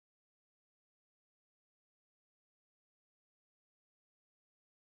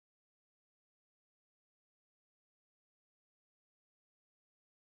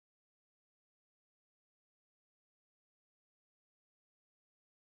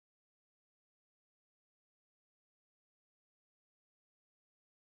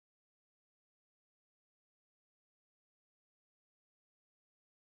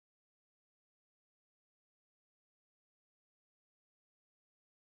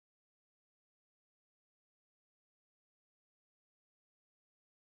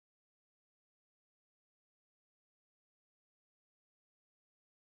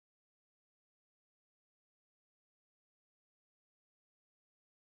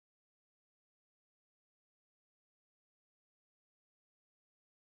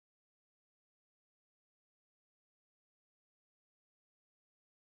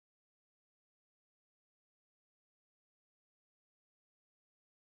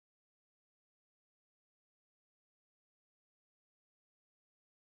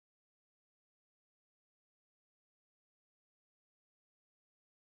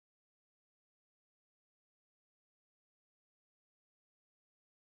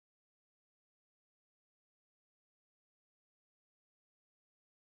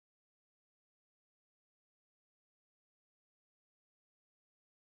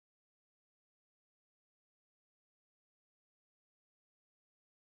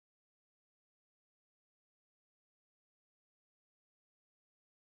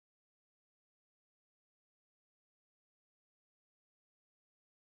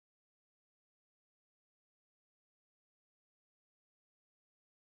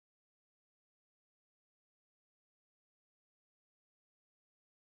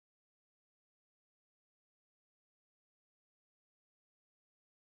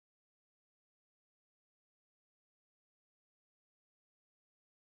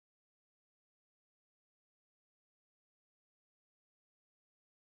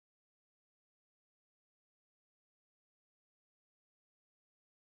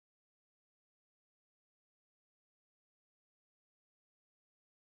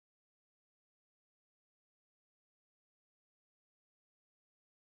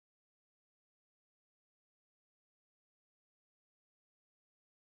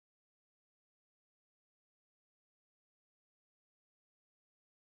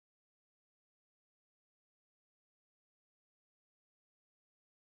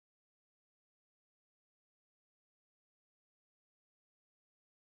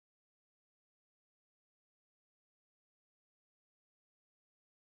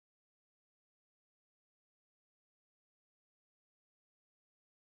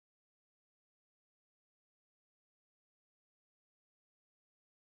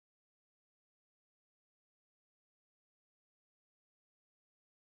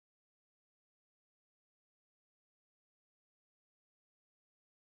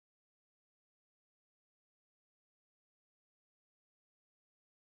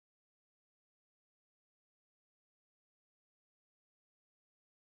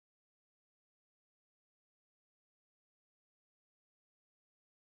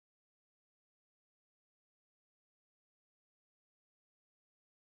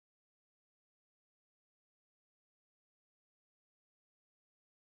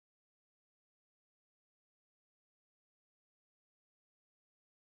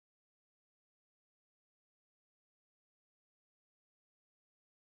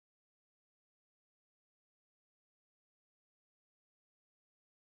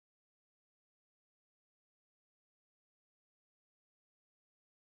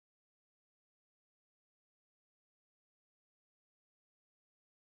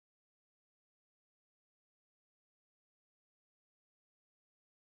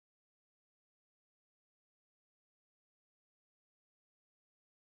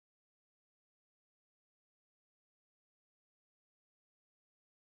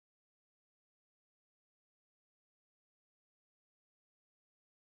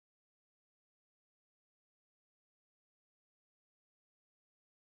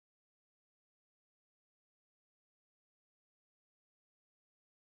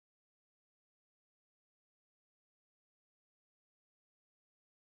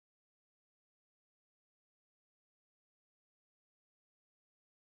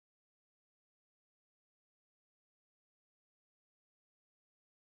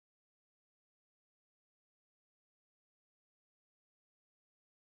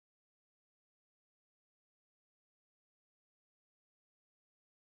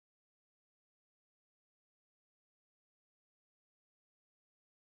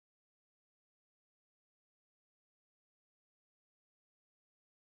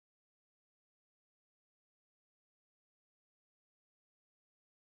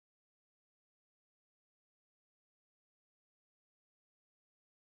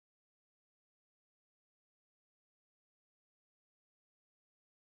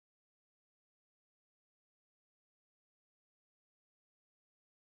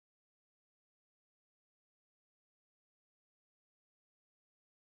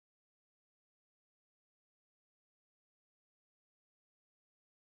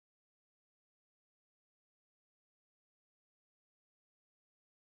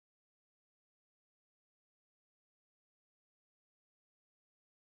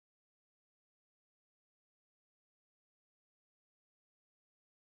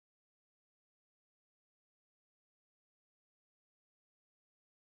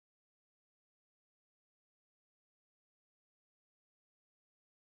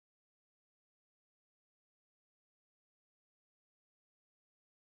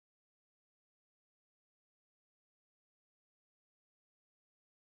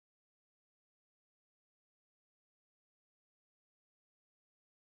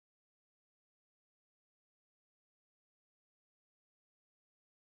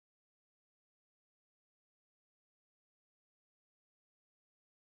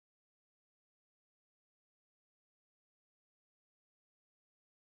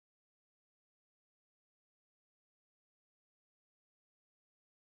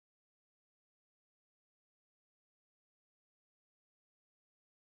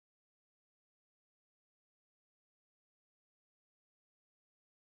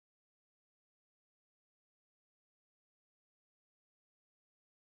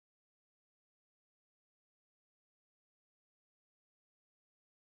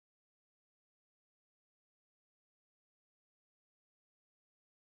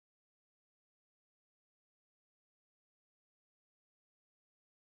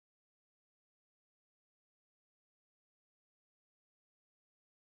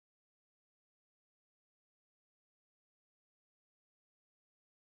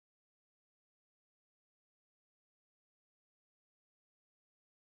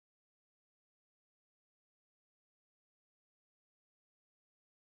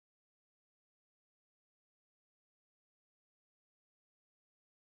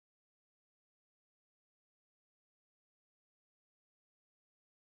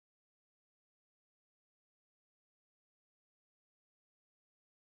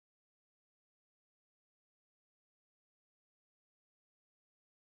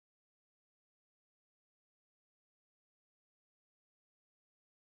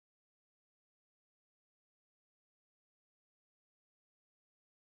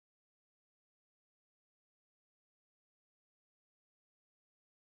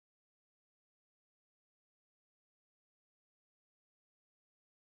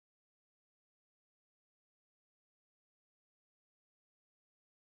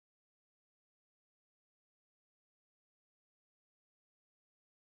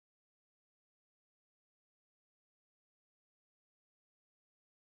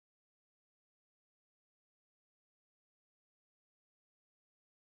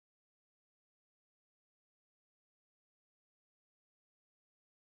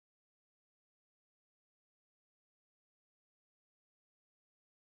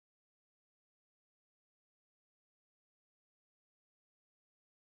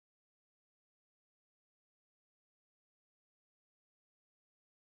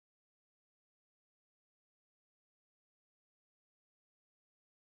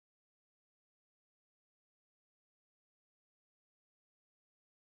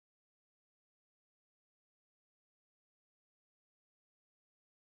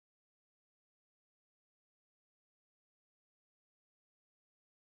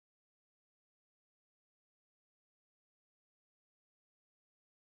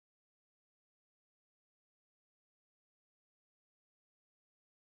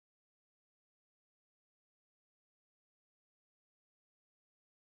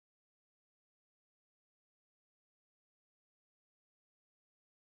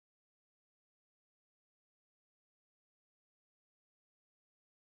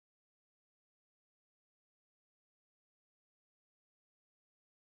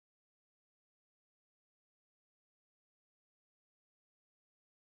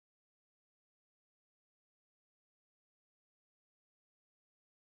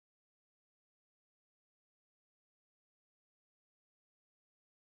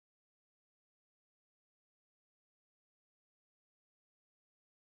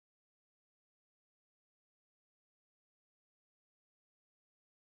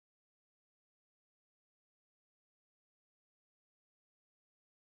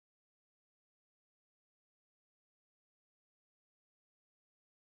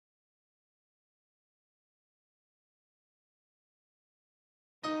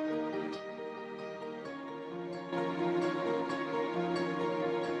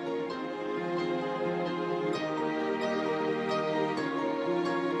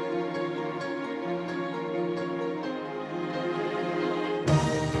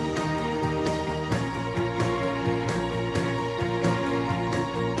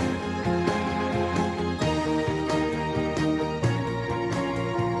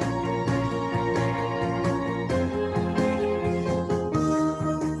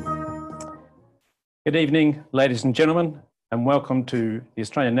Good evening, ladies and gentlemen, and welcome to the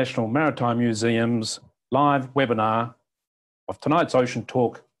Australian National Maritime Museum's live webinar of tonight's Ocean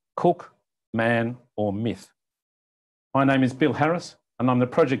Talk, Cook, Man or Myth. My name is Bill Harris, and I'm the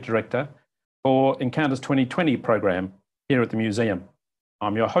Project Director for Encounters 2020 program here at the museum.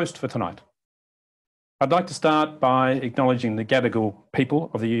 I'm your host for tonight. I'd like to start by acknowledging the Gadigal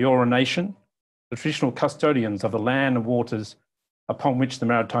people of the Eora Nation, the traditional custodians of the land and waters upon which the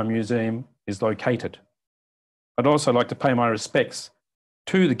Maritime Museum is located. I'd also like to pay my respects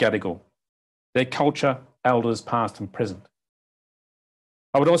to the Gadigal, their culture, elders past and present.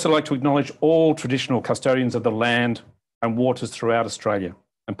 I would also like to acknowledge all traditional custodians of the land and waters throughout Australia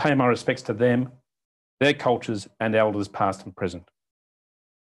and pay my respects to them, their cultures and elders past and present.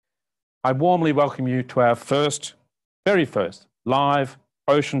 I warmly welcome you to our very first live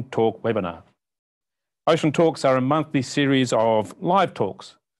Ocean Talk webinar. Ocean Talks are a monthly series of live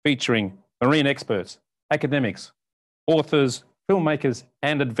talks featuring marine experts, academics, authors, filmmakers,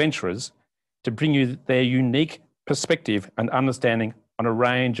 and adventurers to bring you their unique perspective and understanding on a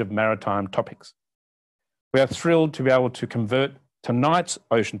range of maritime topics. We are thrilled to be able to convert tonight's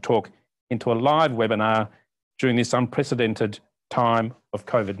Ocean Talk into a live webinar during this unprecedented time of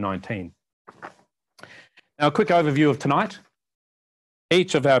COVID-19. Now, a quick overview of tonight.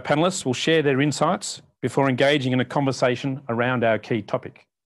 Each of our panellists will share their insights before engaging in a conversation around our key topic.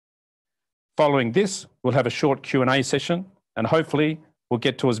 Following this, we'll have a short Q&A session, and hopefully we'll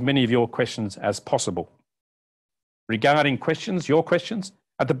get to as many of your questions as possible. Regarding questions, your questions,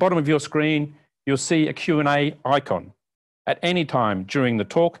 at the bottom of your screen, you'll see a Q&A icon. At any time during the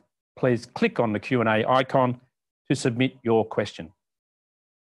talk, please click on the Q&A icon to submit your question.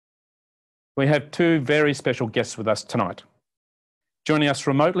 We have two very special guests with us tonight. Joining us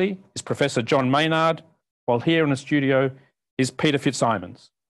remotely is Professor John Maynard, while here in the studio is Peter FitzSimons.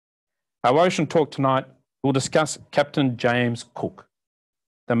 Our Ocean Talk tonight will discuss Captain James Cook,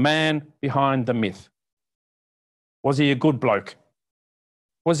 the man behind the myth. Was he a good bloke?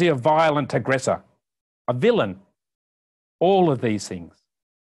 Was he a violent aggressor? A villain? All of these things.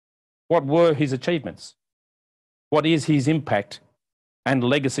 What were his achievements? What is his impact and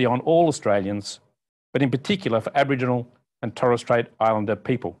legacy on all Australians, but in particular for Aboriginal and Torres Strait Islander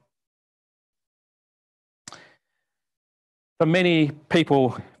people? For many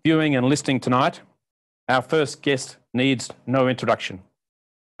people viewing and listening tonight, our first guest needs no introduction.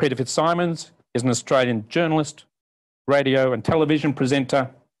 Peter FitzSimons is an Australian journalist, radio and television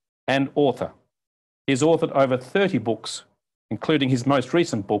presenter, and author. He's authored over 30 books, including his most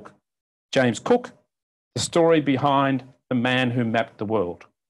recent book, James Cook, The Story Behind the Man Who Mapped the World.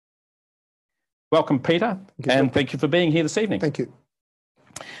 Welcome, Peter, and thank you for being here this evening. Thank you.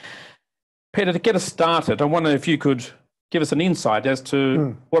 Peter, to get us started, I wonder if you could give us an insight as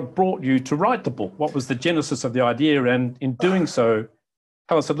to what brought you to write the book. What was the genesis of the idea? And in doing so,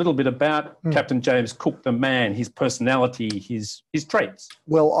 tell us a little bit about Captain James Cook, the man, his personality, his traits.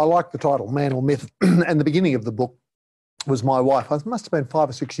 Well, I like the title, Man or Myth. And the beginning of the book was my wife, it must have been 5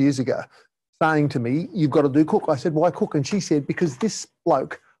 or 6 years ago, saying to me, you've got to do Cook. I said, why Cook? And she said, because this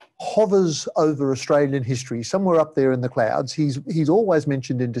bloke hovers over Australian history, somewhere up there in the clouds. He's always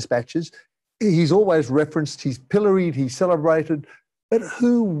mentioned in dispatches. He's always referenced, he's pilloried, he's celebrated, but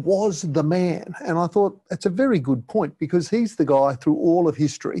who was the man? And I thought that's a very good point, because he's the guy through all of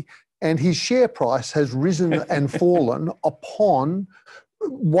history, and his share price has risen and fallen upon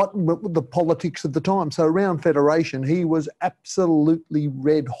what the politics of the time. So around Federation, he was absolutely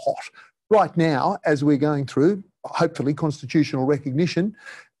red hot. Right now, as we're going through, hopefully, constitutional recognition,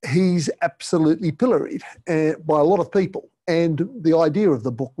 he's absolutely pilloried by a lot of people. And the idea of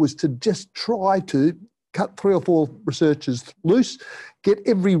the book was to just try to cut 3 or 4 researchers loose, get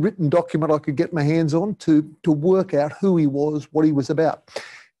every written document I could get my hands on to work out who he was, what he was about.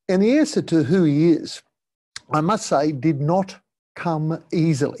 And the answer to who he is, I must say, did not come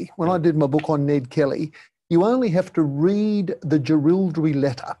easily. When I did my book on Ned Kelly, you only have to read the Jerilderie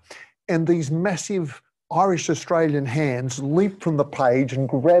letter, and these massive Irish-Australian hands leap from the page and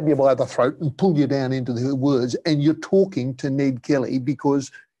grab you by the throat and pull you down into the words, and you're talking to Ned Kelly,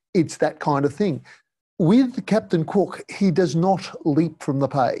 because it's that kind of thing. With Captain Cook, he does not leap from the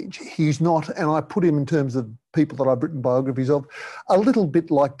page. He's not, and I put him in terms of people that I've written biographies of, a little bit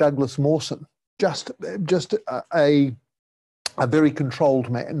like Douglas Mawson, just a very controlled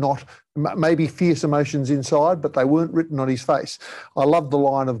man, not maybe fierce emotions inside, but they weren't written on his face. I love the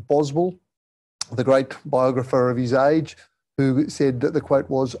line of Boswell, the great biographer of his age, who said that the quote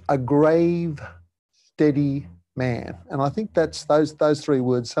was, a grave, steady man. And I think that's those 3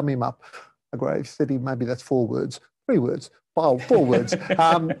 words sum him up. A grave, steady, maybe that's 4 words, 3 words. 4 words.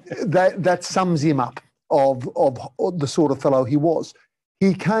 That sums him up of the sort of fellow he was.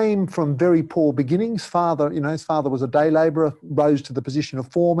 He came from very poor beginnings. His father was a day labourer, rose to the position of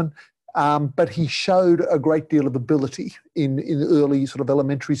foreman, but he showed a great deal of ability in early sort of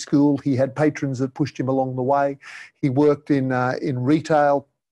elementary school. He had patrons that pushed him along the way. He worked in retail,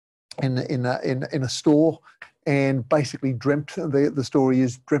 in a store, and basically dreamt. The story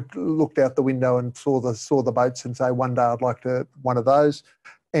is looked out the window and saw the boats and say, one day I'd like to one of those.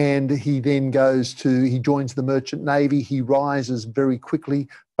 And he then he joins the Merchant Navy. He rises very quickly,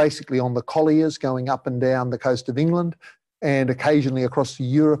 basically on the colliers going up and down the coast of England and occasionally across to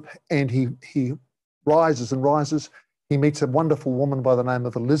Europe. And he rises and rises. He meets a wonderful woman by the name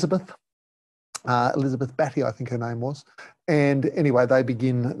of Elizabeth Batty, I think her name was. And anyway, they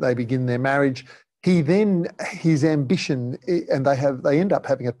begin their marriage. His ambition, and they end up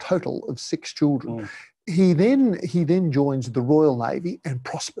having a total of 6 children. He then joins the Royal Navy and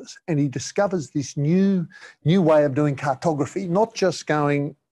prospers, and he discovers this new way of doing cartography, not just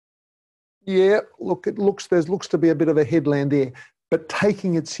going, there looks to be a bit of a headland there, but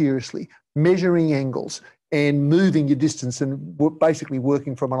taking it seriously, measuring angles and moving your distance, and basically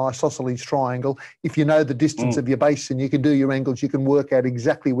working from an isosceles triangle. If you know the distance of your base and you can do your angles, you can work out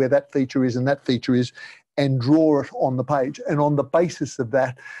exactly where that feature is and that feature is and draw it on the page. And on the basis of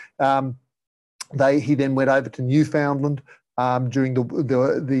that, he then went over to Newfoundland during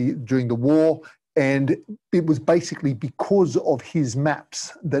the war, and it was basically because of his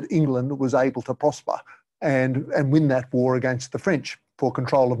maps that England was able to prosper and win that war against the French for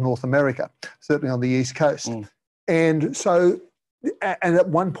control of North America, certainly on the East Coast. And so, and at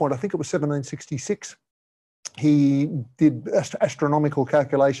one point, I think it was 1766, he did astronomical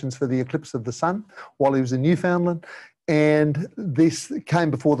calculations for the eclipse of the sun while he was in Newfoundland. And this came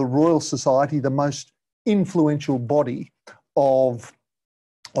before the Royal Society, the most influential body of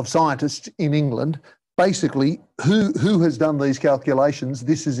scientists in England. Basically, who has done these calculations?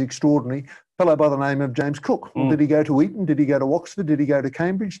 This is extraordinary. A fellow by the name of James Cook. Did he go to Eton? Did he go to Oxford? Did he go to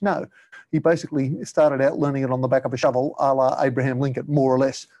Cambridge? No. He basically started out learning it on the back of a shovel, a la Abraham Lincoln, more or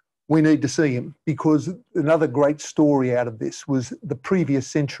less. We need to see him, because another great story out of this was the previous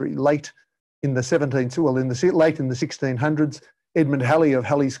century, late in the 1600s, Edmund Halley of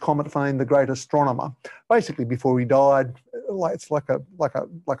Halley's Comet fame, the great astronomer, basically before he died, it's like a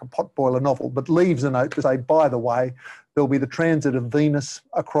potboiler novel, but leaves a note to say, by the way, there'll be the transit of Venus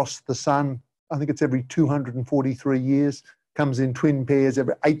across the sun. I think it's every 243 years, comes in twin pairs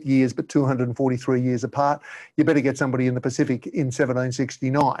every 8 years, but 243 years apart. You better get somebody in the Pacific in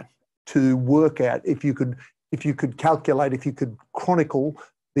 1769 to work out if you could chronicle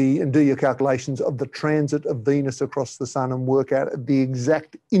and do your calculations of the transit of Venus across the sun and work out the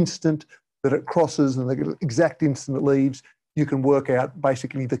exact instant that it crosses and the exact instant it leaves. You can work out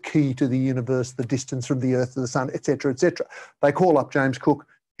basically the key to the universe, the distance from the Earth to the sun, etc., etc. They call up James Cook.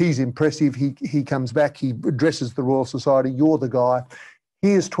 He's impressive. He comes back. He addresses the Royal Society. You're the guy.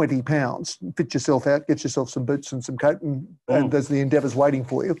 Here's £20. Fit yourself out. Get yourself some boots and some coat, and there's the Endeavours waiting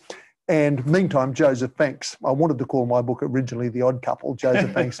for you. And meantime, Joseph Banks, I wanted to call my book originally The Odd Couple,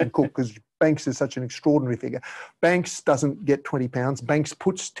 Joseph Banks and Cook, because Banks is such an extraordinary figure. Banks doesn't get £20. Banks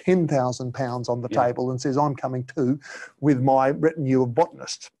puts £10,000 on the table and says, I'm coming too with my retinue of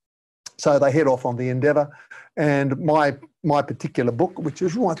botanists. So they head off on the Endeavour. And my particular book, which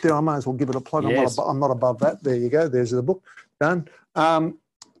is right there, I might as well give it a plug. Yes. I'm not above that. There you go. There's the book. Done. He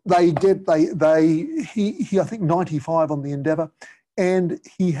I think 95 on the Endeavour. And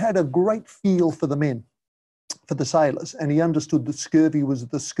he had a great feel for the men, for the sailors, and he understood that scurvy was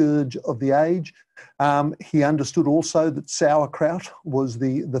the scourge of the age. He understood also that sauerkraut was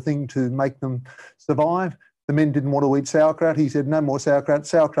the thing to make them survive. The men didn't want to eat sauerkraut. He said, no more sauerkraut.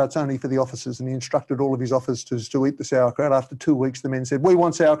 Sauerkraut's only for the officers, and he instructed all of his officers to eat the sauerkraut. After 2 weeks, the men said, we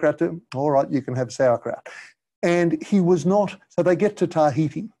want sauerkraut too. All right, you can have sauerkraut. And he was not, so they get to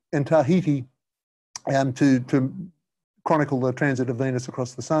Tahiti, and Tahiti to chronicle the transit of Venus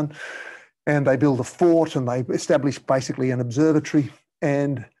across the sun, and they build a fort and they establish basically an observatory.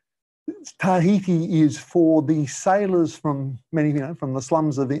 And Tahiti is for the sailors from from the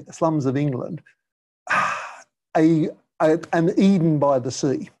slums of England, an Eden by the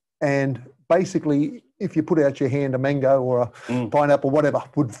sea. And basically, if you put out your hand, a mango or a pineapple, whatever,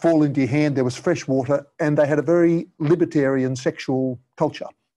 would fall into your hand. There was fresh water, and they had a very libertarian sexual culture,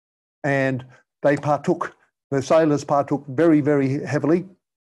 and they partook. The sailors partook very, very heavily,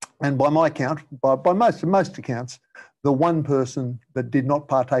 and by my count, by most accounts, the one person that did not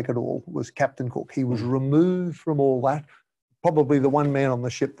partake at all was Captain Cook. He was removed from all that, probably the one man on the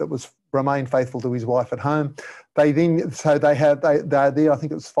ship that remained faithful to his wife at home. They're there, I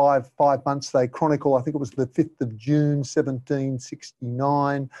think it was five months. They chronicle, I think it was the 5th of June,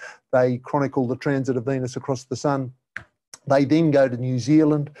 1769. They chronicle the transit of Venus across the sun. They then go to New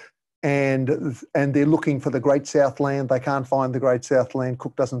Zealand and they're looking for the Great Southland. They can't find the Great Southland.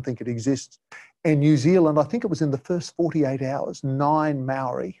 Cook doesn't think it exists. And New Zealand, I think it was in the first 48 hours, 9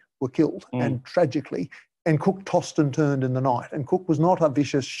 Maori were killed, and tragically. And Cook tossed and turned in the night. And Cook was not a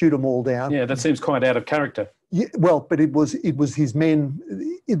vicious shoot them all down. Yeah, that seems quite out of character. Yeah, well, but it was his men.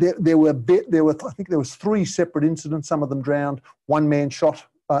 There were I think there was 3 separate incidents. Some of them drowned. One man shot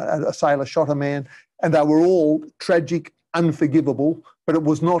a sailor shot a man, and they were all tragic, unforgivable. But it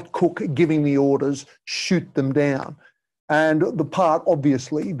was not Cook giving the orders, shoot them down. And the part,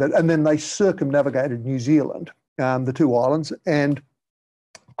 obviously, and then they circumnavigated New Zealand, the 2 islands, and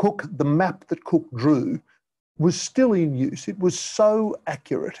Cook, the map that Cook drew was still in use. It was so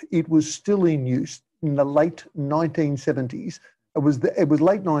accurate. It was still in use in the late 1970s. It was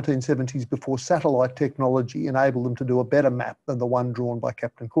late 1970s before satellite technology enabled them to do a better map than the one drawn by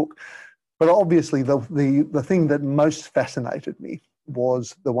Captain Cook. But obviously, the thing that most fascinated me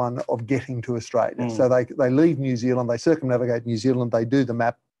was the one of getting to Australia. So they leave New Zealand, they circumnavigate New Zealand, they do the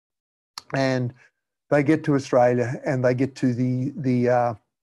map, and they get to Australia and they get to the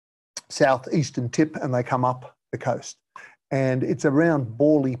southeastern tip and they come up the coast. And it's around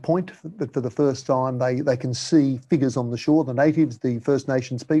Borley Point that for the first time they can see figures on the shore, the natives, the First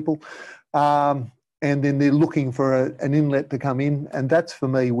Nations people, and then they're looking for an inlet to come in. And that's, for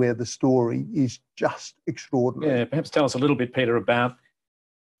me, where the story is just extraordinary. Yeah, perhaps tell us a little bit, Peter, about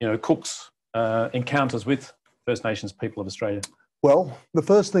Cook's encounters with First Nations people of Australia. Well, the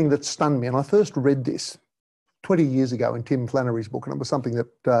first thing that stunned me, and I first read this 20 years ago in Tim Flannery's book, and it was something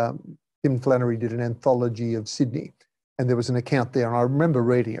that Tim Flannery did an anthology of Sydney, and there was an account there, and I remember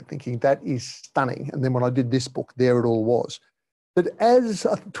reading it thinking, that is stunning. And then when I did this book, there it all was. But as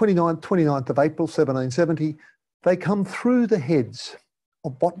 29th of April, 1770, they come through the heads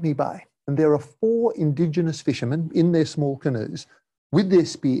of Botany Bay, and there are 4 Indigenous fishermen in their small canoes with their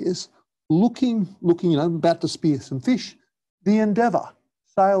spears, looking, about to spear some fish. The Endeavour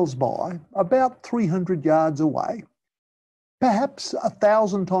sails by about 300 yards away, perhaps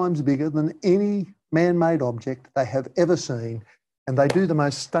 1,000 times bigger than any man-made object they have ever seen, and they do the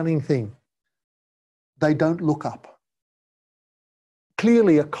most stunning thing. They don't look up.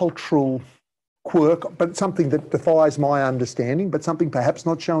 Clearly a cultural quirk, but something that defies my understanding, but something perhaps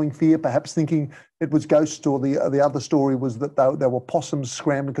not showing fear, perhaps thinking it was ghosts, or the other story was that they were possums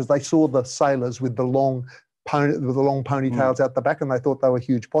scrambling because they saw the sailors with the long ponytails out the back and they thought they were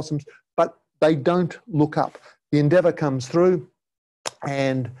huge possums, but they don't look up. The Endeavour comes through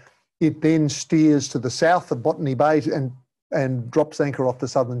and it then steers to the south of Botany Bay and drops anchor off the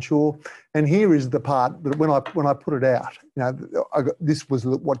southern shore. And here is the part that when I put it out, this was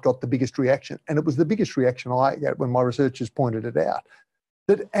what got the biggest reaction. And it was the biggest reaction I got when my researchers pointed it out,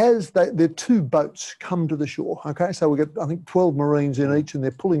 that as the 2 boats come to the shore, okay, so we get, I think, 12 Marines in each, and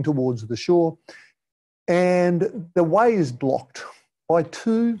they're pulling towards the shore. And the way is blocked by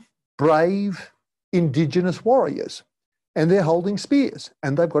 2 brave Indigenous warriors, and they're holding spears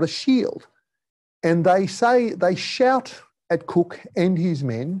and they've got a shield. And they shout at Cook and his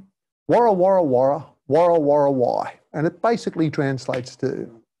men, "Warra, warra, warra, warra, warra, why?" And it basically translates to,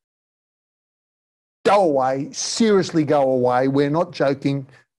 "Go away, seriously go away, we're not joking,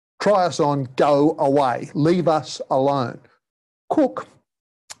 try us on, go away, leave us alone." Cook,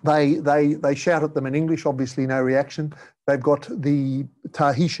 they shout at them in English, obviously no reaction. They've got the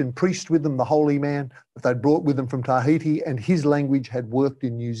Tahitian priest with them, the holy man that they'd brought with them from Tahiti, and his language had worked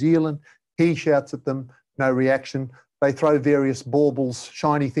in New Zealand. He shouts at them, no reaction. They throw various baubles,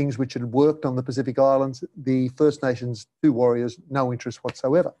 shiny things which had worked on the Pacific Islands. The First Nations 2 warriors, no interest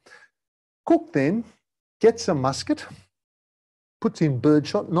whatsoever. Cook then gets a musket, puts in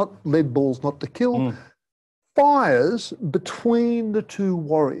birdshot, not lead balls, not to kill, fires between the 2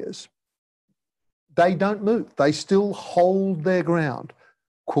 warriors. They don't move. They still hold their ground.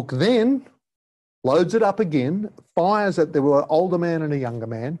 Cook then loads it up again, fires at, there were an older man and a younger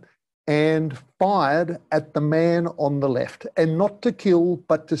man, and fired at the man on the left, and not to kill,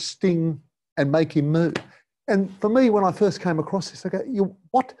 but to sting and make him move. And for me, when I first came across this, I go,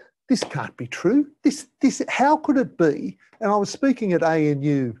 what? This can't be true. This, how could it be? And I was speaking at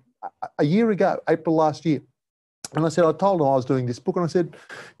ANU a year ago, April last year. And I said, I told them I was doing this book, and I said,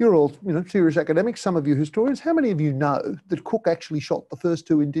 you're all, serious academics, some of you historians, how many of you know that Cook actually shot the first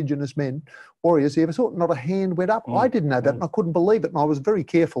 2 Indigenous men, warriors he ever saw? Not a hand went up. I didn't know that, and I couldn't believe it. And I was very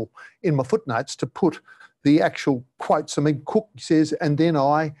careful in my footnotes to put the actual quotes. I mean, Cook says, and then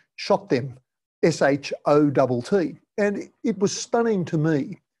I shot them, SHOTT. And it was stunning to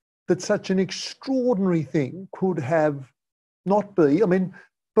me that such an extraordinary thing could have not be. I mean,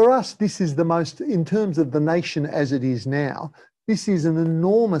 for us, this is the most, in terms of the nation as it is now, this is an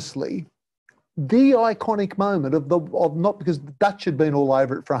enormously, the iconic moment of not because the Dutch had been all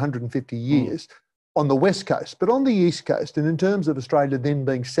over it for 150 years on the West Coast, but on the East Coast, and in terms of Australia then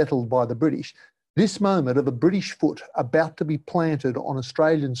being settled by the British, this moment of a British foot about to be planted on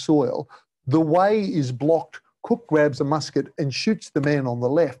Australian soil, the way is blocked, Cook grabs a musket and shoots the man on the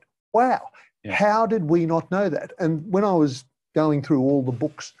left. Wow, how did we not know that? And when I was going through all the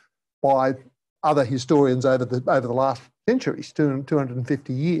books by other historians over the last centuries,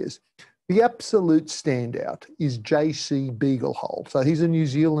 250 years, the absolute standout is J.C. Beaglehole. So he's a New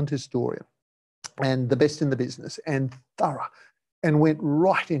Zealand historian and the best in the business and thorough, and went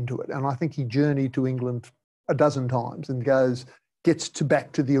right into it. And I think he journeyed to England a dozen times and gets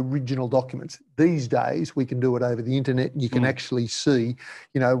back to the original documents. These days, we can do it over the internet. You can actually see,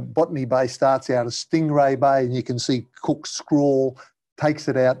 Botany Bay starts out as Stingray Bay, and you can see Cook's scrawl, takes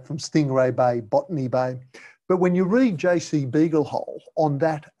it out from Stingray Bay, Botany Bay. But when you read J.C. Beaglehole on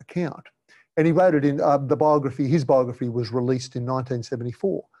that account, and he wrote it in the biography, his biography was released in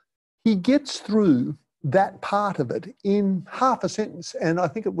 1974, he gets through that part of it in half a sentence. And I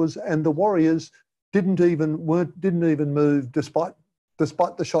think it was, and the Warriors didn't even move despite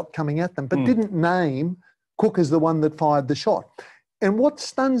the shot coming at them, but didn't name Cook as the one that fired the shot. And what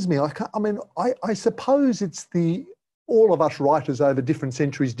stuns me, I suppose it's all of us writers over different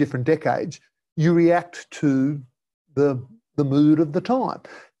centuries, different decades, you react to the mood of the time.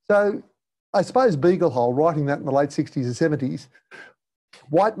 So I suppose Beaglehole, writing that in the late 60s or 70s,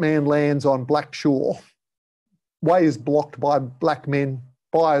 white man lands on black shore, way is blocked by black men,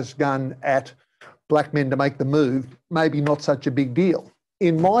 fires gun at black men to make the move, maybe not such a big deal.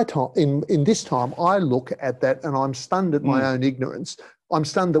 In my time, in this time, I look at that and I'm stunned at my own ignorance. I'm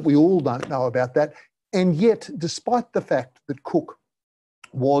stunned that we all don't know about that. And yet, despite the fact that Cook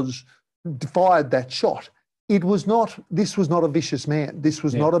fired that shot, this was not a vicious man. This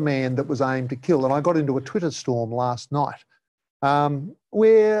was not a man that was aimed to kill. And I got into a Twitter storm last night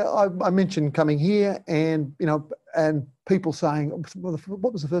where I mentioned coming here and people saying,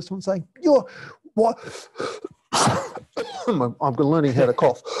 what was the first one saying? What? I'm learning how to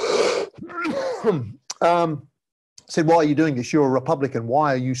cough. Said, why are you doing this? You're a Republican.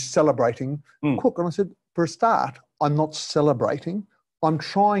 Why are you celebrating Cook? And I said, for a start, I'm not celebrating. I'm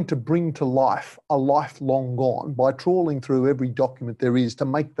trying to bring to life a life long gone by trawling through every document there is to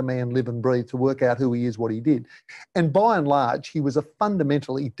make the man live and breathe, to work out who he is, what he did. And by and large, he was a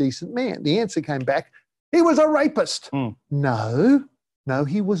fundamentally decent man. The answer came back, he was a rapist. No,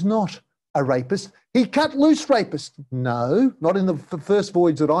 he was not a rapist. He cut loose rapist. No, not in the first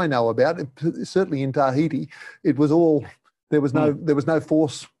voyage that I know about. Certainly in Tahiti, it was all, there was no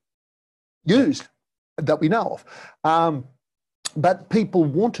force used that we know of. But people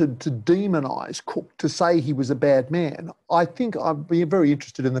wanted to demonise Cook, to say he was a bad man. I think I'd be very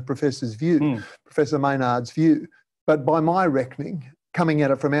interested in the professor's view, Professor Maynard's view. But by my reckoning, coming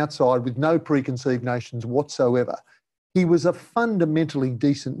at it from outside with no preconceived notions whatsoever, he was a fundamentally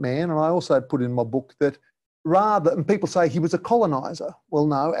decent man. And I also put in my book that and people say he was a coloniser. Well,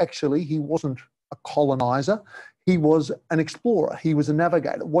 no, actually, he wasn't a coloniser. He was an explorer. He was a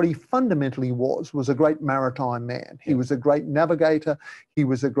navigator. What he fundamentally was a great maritime man. He was a great navigator. He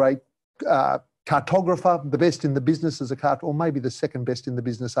was a great cartographer, the best in the business as a or maybe the second best in the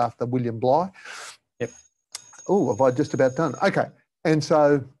business after William Bligh. Oh, have I just about done? Okay. And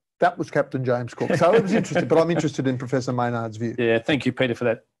so that was Captain James Cook. So it was interesting, but I'm interested in Professor Maynard's view. Yeah, thank you, Peter, for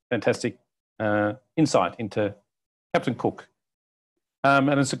that fantastic insight into Captain Cook. And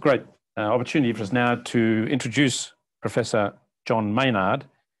it's a great opportunity for us now to introduce Professor John Maynard.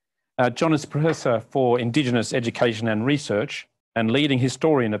 John is Professor for Indigenous Education and Research and leading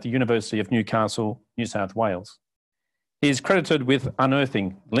historian at the University of Newcastle, New South Wales. He is credited with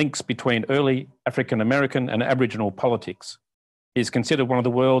unearthing links between early African-American and Aboriginal politics. He is considered one of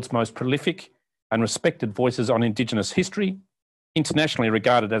the world's most prolific and respected voices on Indigenous history, internationally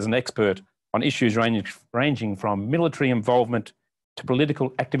regarded as an expert on issues ranging from military involvement to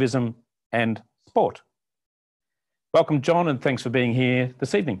political activism and sport. Welcome, John, and thanks for being here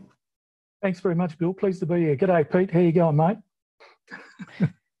this evening. Thanks very much, Bill. Pleased to be here. G'day, Pete. How you going, mate?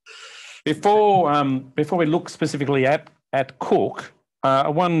 Before we look specifically at Cook, I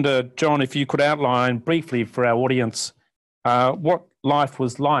wonder, John, if you could outline briefly for our audience what life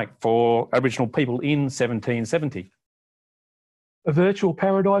was like for Aboriginal people in 1770. a virtual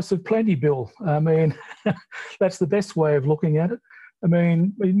paradise of plenty, Bill. I mean, that's the best way of looking at it. I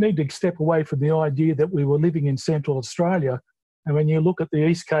mean, we need to step away from the idea that we were living in Central Australia. And when you look at the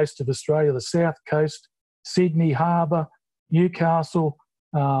east coast of Australia, the south coast, Sydney Harbour, Newcastle,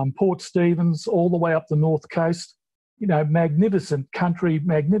 Port Stephens, all the way up the north coast, you know, magnificent country,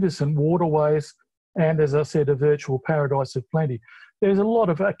 magnificent waterways, and as I said, a virtual paradise of plenty. There's a lot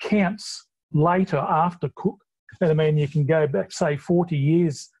of accounts later after Cook. And I mean, you can go back, say, 40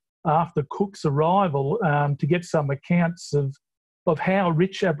 years after Cook's arrival to get some accounts of how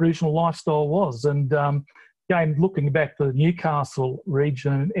rich Aboriginal lifestyle was. And again, looking back to the Newcastle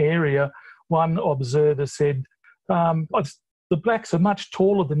region area, one observer said, the blacks are much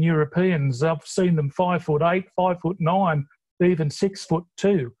taller than Europeans. I've seen them 5'8", 5'9", even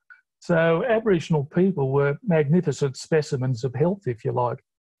 6'2". So Aboriginal people were magnificent specimens of health, if you like.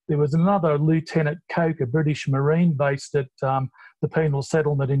 There was another Lieutenant Coke, a British Marine based at the penal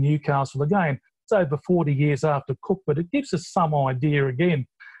settlement in Newcastle. Again, it's over 40 years after Cook, but it gives us some idea again.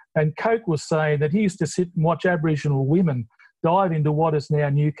 And Coke was saying that he used to sit and watch Aboriginal women dive into what is now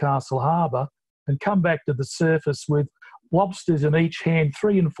Newcastle Harbour and come back to the surface with lobsters in each hand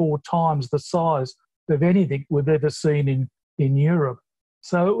 3 and 4 times the size of anything we've ever seen in Europe.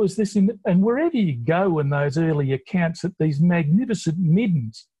 So it was this, and wherever you go in those early accounts, at these magnificent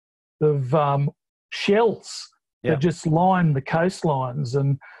middens of shells that just line the coastlines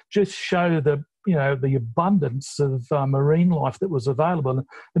and just show the, you know, the abundance of marine life that was available.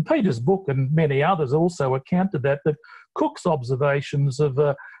 And Peter's book and many others also account to that Cook's observations of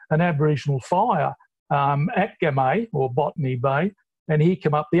an Aboriginal fire at Gamay or Botany Bay, and he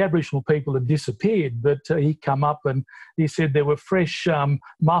came up, the Aboriginal people had disappeared, but he come up and he said there were fresh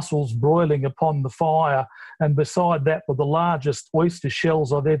mussels broiling upon the fire, and beside that were the largest oyster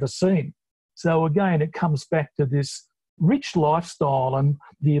shells I've ever seen. So again, it comes back to this rich lifestyle and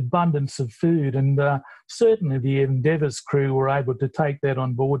the abundance of food, and certainly the Endeavour's crew were able to take that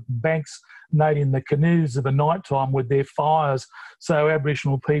on board. Banks noting the canoes of a night time with their fires, so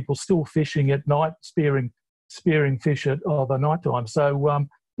Aboriginal people still fishing at night, spearing fish of a night time. So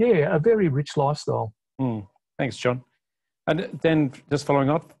yeah, a very rich lifestyle. Thanks, John. And then just following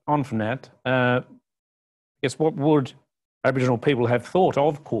on from that, I guess what would Aboriginal people have thought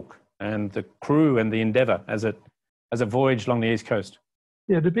of Cook and the crew and the Endeavour as a voyage along the east coast?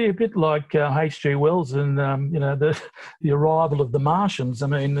 Yeah, to be a bit like H.G. Wells and you know, the arrival of the Martians. I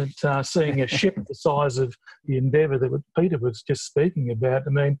mean, seeing a ship the size of the Endeavour that Peter was just speaking about. I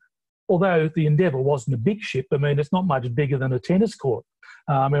mean, although the Endeavour wasn't a big ship, I mean, it's not much bigger than a tennis court,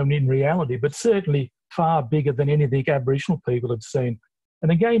 I mean, in reality, but certainly far bigger than anything Aboriginal people had seen.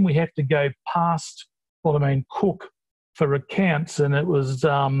 And again, we have to go past, well, I mean, Cook for accounts, and it was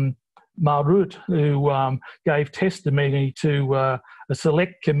Maynard who gave testimony to a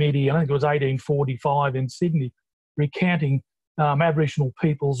select committee, I think it was 1845 in Sydney, recounting Aboriginal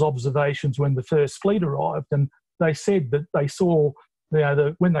people's observations when the first fleet arrived. And they said that they saw, you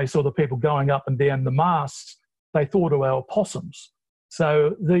know, when they saw the people going up and down the masts, they thought of our opossums.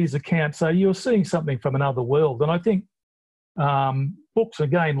 So these accounts, so you're seeing something from another world. And I think books,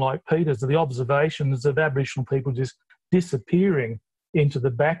 again, like Peter's, the observations of Aboriginal people just disappearing into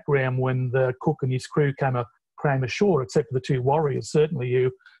the background when the Cook and his crew came ashore, except for the 2 warriors, certainly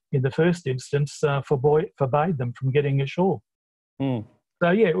who, in the first instance, forbade them from getting ashore. So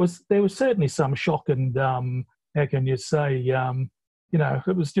yeah, there was certainly some shock and, how can you say, you know,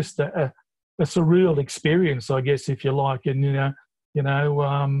 it was just a surreal experience, I guess, if you like, and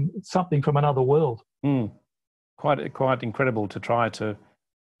something from another world. Quite incredible to try to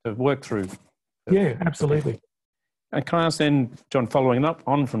work through. Yeah, absolutely. And can I ask then, John, following up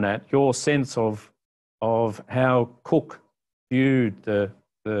on from that, your sense of how Cook viewed the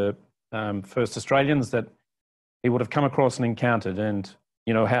first Australians that he would have come across and encountered, and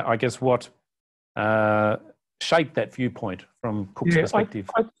you know, how, I guess, what shaped that viewpoint from Cook's perspective?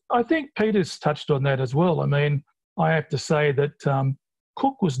 I think Peter's touched on that as well. I mean, I have to say that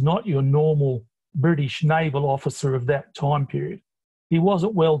Cook was not your normal British naval officer of that time period. He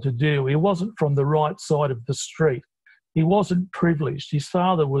wasn't well-to-do. He wasn't from the right side of the street. He wasn't privileged. His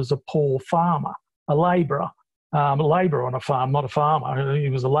father was a poor farmer, a labourer on a farm, not a farmer. He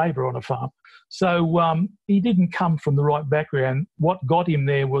was a labourer on a farm. So he didn't come from the right background. What got him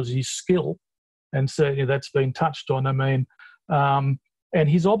there was his skill, and certainly that's been touched on. I mean, and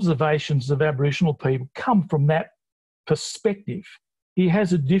his observations of Aboriginal people come from that perspective. He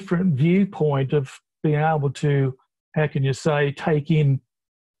has a different viewpoint of being able to, how can you say, take in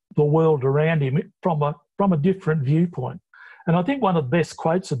the world around him from a different viewpoint. And I think one of the best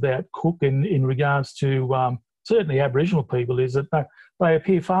quotes about Cook in regards to certainly Aboriginal people, is that they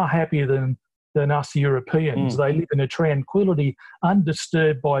appear far happier than us Europeans. They live in a tranquility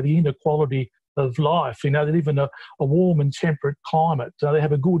undisturbed by the inequality of life. You know, they live in a warm and temperate climate. They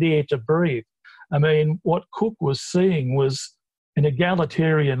have a good air to breathe. I mean, what Cook was seeing was an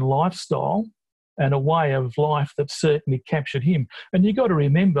egalitarian lifestyle and a way of life that certainly captured him. And you've got to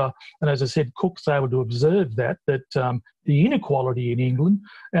remember, and as I said, Cook's able to observe that the inequality in England,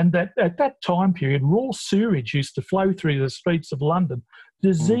 and that at that time period, raw sewage used to flow through the streets of London.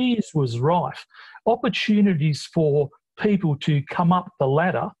 Disease was rife. Opportunities for people to come up the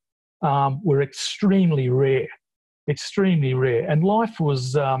ladder were extremely rare. And life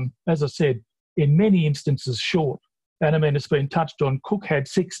was, as I said, in many instances short. And I mean, it's been touched on, Cook had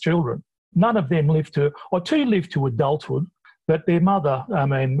 6 children. None of them lived to, or 2 lived to adulthood, but their mother, I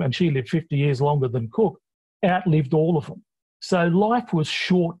mean, and she lived 50 years longer than Cook, outlived all of them. So life was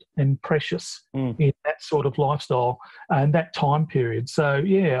short and precious in that sort of lifestyle and that time period. So,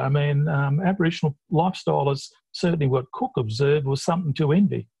 yeah, I mean, Aboriginal lifestyle is certainly what Cook observed was something to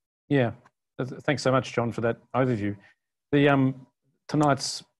envy. Yeah. Thanks so much, John, for that overview.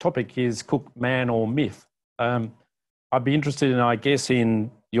 Tonight's topic is Cook, man or myth. I'd be interested in, I guess,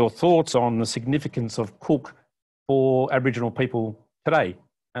 in your thoughts on the significance of Cook for Aboriginal people today,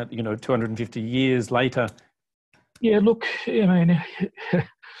 250 years later. Yeah, look, I mean,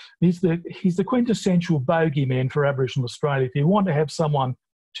 he's the quintessential bogeyman for Aboriginal Australia. If you want to have someone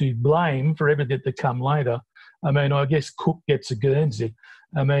to blame for everything that come later, I mean, I guess Cook gets a Guernsey.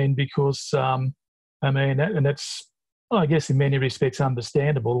 I mean, because, and that's, I guess, in many respects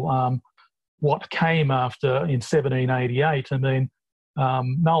understandable. What came after in 1788, I mean,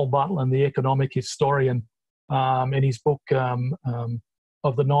 Noel Butland, the economic historian, in his book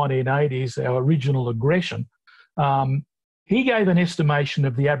of the 1980s, Our Original Aggression, he gave an estimation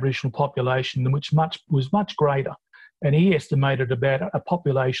of the Aboriginal population which was much greater, and he estimated about a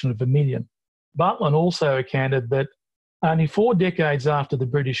population of 1 million. Butland also accounted that only 4 decades after the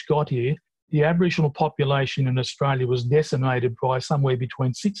British got here, the Aboriginal population in Australia was decimated by somewhere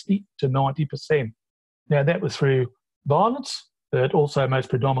between 60 to 90%. Now, that was through violence, but also most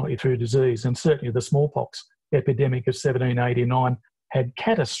predominantly through disease, and certainly the smallpox epidemic of 1789 had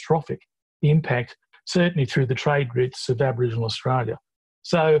catastrophic impact, certainly through the trade routes of Aboriginal Australia.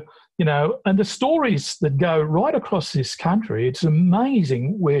 So, and the stories that go right across this country, it's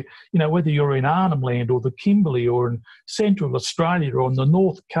amazing where, whether you're in Arnhem Land or the Kimberley or in Central Australia or on the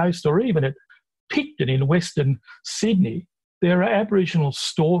North Coast or even at Picton in Western Sydney, there are Aboriginal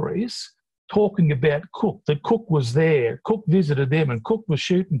stories talking about Cook, that Cook was there, Cook visited them, and Cook was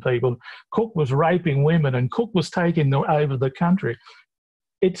shooting people, Cook was raping women, and Cook was taking over the country.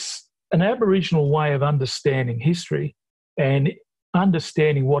 It's an Aboriginal way of understanding history and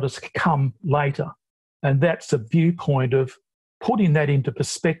understanding what has come later. And that's a viewpoint of putting that into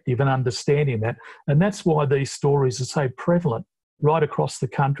perspective and understanding that. And that's why these stories are so prevalent right across the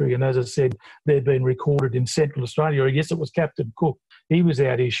country. And as I said, they've been recorded in Central Australia. I guess it was Captain Cook. He was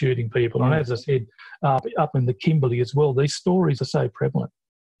out here shooting people. And as I said, up in the Kimberley as well, these stories are so prevalent.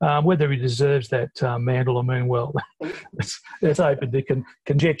 Whether he deserves that mantle, I mean, well, that's open to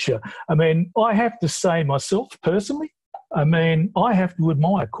conjecture. I mean, I have to say myself personally, I mean, I have to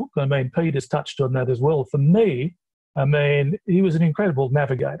admire Cook. I mean, Peter's touched on that as well. For me, I mean, he was an incredible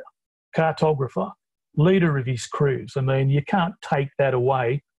navigator, cartographer, leader of his crews. I mean, you can't take that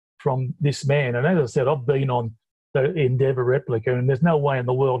away from this man. And as I said, I've been on the Endeavour replica, and there's no way in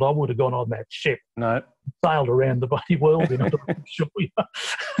the world I would have gone on that ship. No. Sailed around the bloody world in it, I'm sure.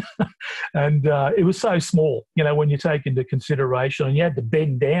 And it was so small, when you take into consideration, and you had to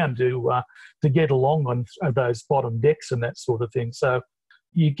bend down to get along on those bottom decks and that sort of thing. So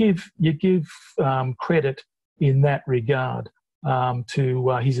you give credit in that regard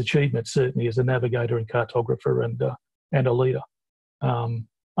to his achievements, certainly as a navigator and cartographer and a leader,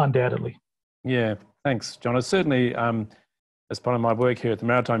 undoubtedly. Yeah, thanks, John. It's certainly, as part of my work here at the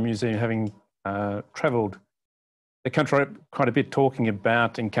Maritime Museum, having travelled the country quite a bit talking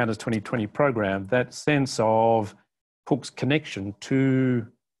about Encounters 2020 program, that sense of Cook's connection to,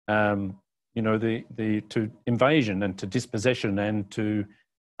 to invasion and to dispossession and to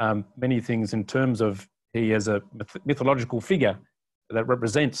many things in terms of he as a mythological figure that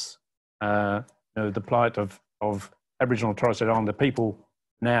represents the plight of Aboriginal and Torres Strait Islander people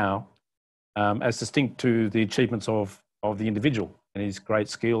now, as distinct to the achievements of the individual and his great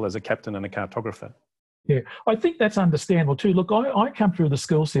skill as a captain and a cartographer. Yeah, I think that's understandable too. Look, I come through the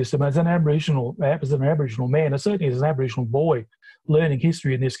school system as an Aboriginal man, and certainly as an Aboriginal boy learning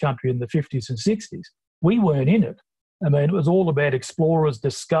history in this country in the 50s and 60s. We weren't in it. I mean, it was all about explorers,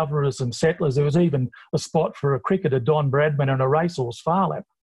 discoverers and settlers. There was even a spot for a cricketer, Don Bradman, and a racehorse Farlap.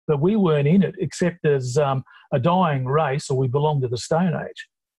 But we weren't in it except as a dying race, or we belonged to the Stone Age.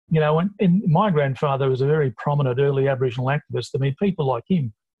 You know, and my grandfather was a very prominent early Aboriginal activist. I mean, people like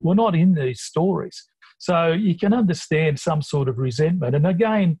him were not in these stories. So you can understand some sort of resentment. And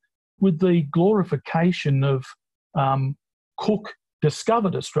again, with the glorification of Cook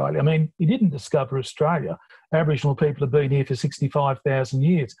discovered Australia. I mean, he didn't discover Australia. Aboriginal people have been here for 65,000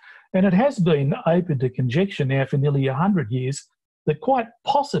 years. And it has been open to conjecture now for nearly 100 years that quite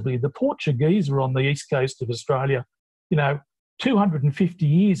possibly the Portuguese were on the east coast of Australia, 250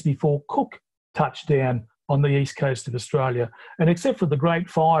 years before Cook touched down on the east coast of Australia. And except for the Great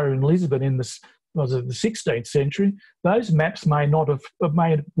Fire in Lisbon in the 16th century, those maps may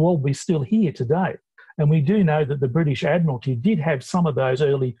well be still here today. And we do know that the British Admiralty did have some of those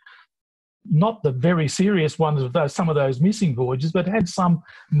early, not the very serious ones of some of those missing voyages, but had some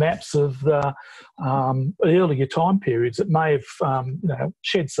maps of the earlier time periods that may have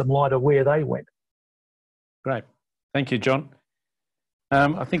shed some light on where they went. Great. Thank you, John.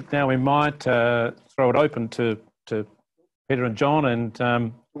 I think now we might throw it open to Peter and John, and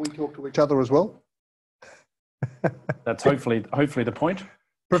can we talk to each other as well? That's hopefully the point.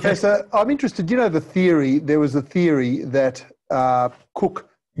 Professor, I'm interested, the theory, there was a theory that Cook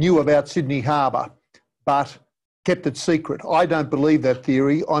knew about Sydney Harbour, but kept it secret. I don't believe that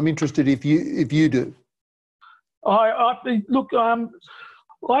theory. I'm interested if you do.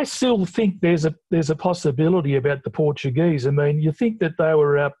 I still think there's a possibility about the Portuguese. I mean, you think that they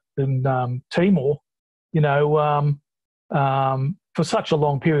were up in Timor, for such a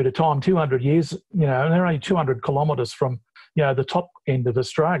long period of time, 200 years, and they're only 200 kilometres from, the top end of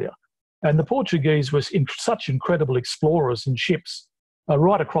Australia. And the Portuguese were such incredible explorers and ships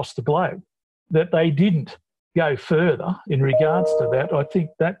right across the globe that they didn't go further in regards to that. I think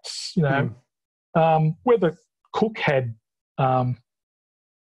that's, whether Cook had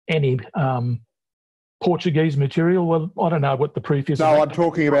any Portuguese material, well, I don't know what the proof is. No, I'm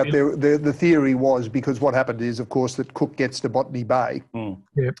talking about the theory was, because what happened is, of course, that Cook gets to Botany Bay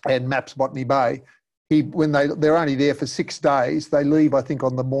and maps Botany Bay. When they're only there for 6 days, they leave, I think,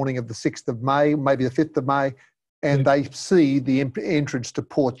 on the morning of the 6th of May, maybe the 5th of May, and they see the entrance to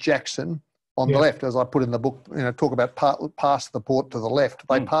Port Jackson on the left, as I put in the book, talk about past the port to the left.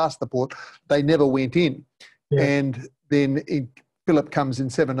 They passed the port. They never went in. Yeah. And then Phillip comes in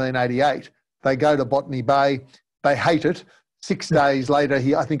 1788. They go to Botany Bay. They hate it. 6 days later,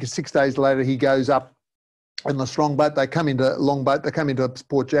 he goes up in the strongboat. They come into longboat. They come into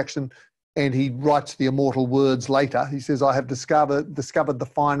Port Jackson. And he writes the immortal words later. He says, I have discovered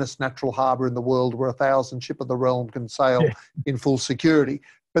the finest natural harbour in the world where 1,000 ship of the realm can sail in full security.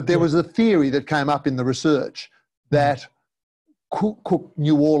 But there was a theory that came up in the research that Cook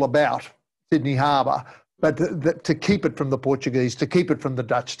knew all about Sydney Harbour, but to keep it from the Portuguese, to keep it from the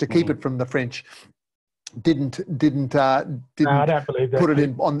Dutch, to keep it from the French, didn't I don't believe that. Put it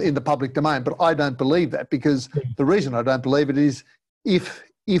in the public domain. But I don't believe that, because the reason I don't believe it is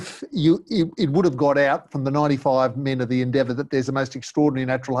it would have got out from the 95 men of the Endeavour that there's the most extraordinary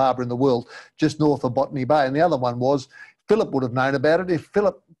natural harbour in the world just north of Botany Bay. And the other one was Phillip would have known about it if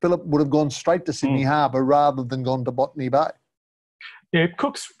Phillip would have gone straight to Sydney Harbour rather than gone to Botany Bay. Yeah,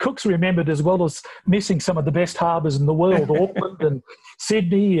 Cook's remembered as well as missing some of the best harbours in the world, Auckland and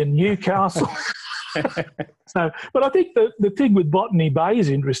Sydney and Newcastle. But I think the thing with Botany Bay is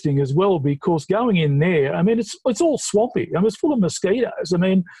interesting as well, because going in there, I mean, it's all swampy. I mean, it's full of mosquitoes. I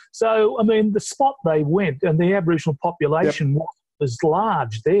mean, the spot they went and the Aboriginal population was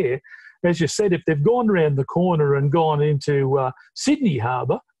large there. As you said, if they've gone around the corner and gone into Sydney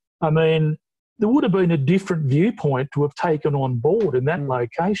Harbour, I mean, there would have been a different viewpoint to have taken on board in that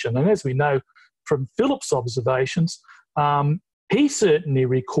location. And as we know from Phillip's observations, he certainly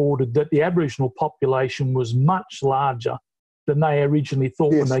recorded that the Aboriginal population was much larger than they originally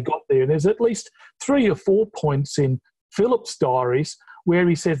thought when they got there. And there's at least 3 or 4 points in Phillip's diaries where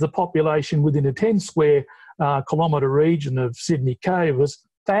he says the population within a 10 square kilometre region of Sydney Cove was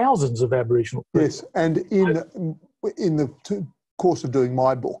thousands of Aboriginal people. Yes, and in the course of doing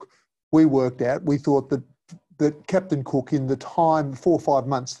my book, we thought that Captain Cook, in the 4 or 5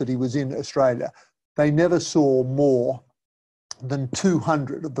 months that he was in Australia, they never saw more than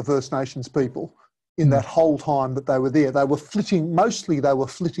 200 of the First Nations people in that whole time that they were there. They were flitting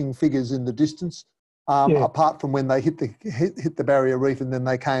figures in the distance, apart from when they hit the Barrier Reef and then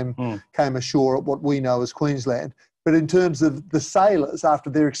they came ashore at what we know as Queensland. But in terms of the sailors, after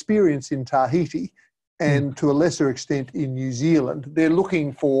their experience in Tahiti and to a lesser extent in New Zealand, they're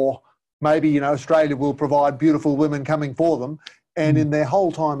looking for maybe, you know, Australia will provide beautiful women coming for them. And in their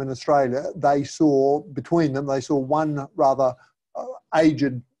whole time in Australia, they saw, between them, they saw one rather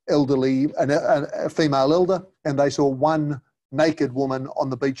aged elderly, a female elder, and they saw one naked woman on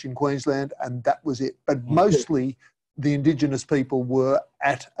the beach in Queensland, and that was it. But mostly the Indigenous people were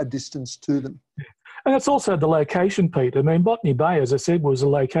at a distance to them. And it's also the location, Pete. I mean, Botany Bay, as I said, was a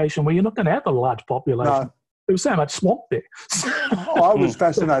location where you're not going to have a large population. No. There was so much swamp there. I was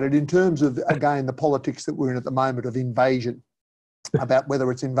fascinated in terms of, again, the politics that we're in at the moment of invasion, about whether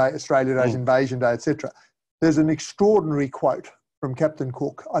it's Australia Day's Invasion Day, etc. There's an extraordinary quote from Captain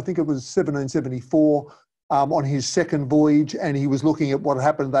Cook. I think it was 1774 on his second voyage, and he was looking at what